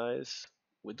to you guys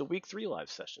with the week 3 live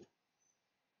session.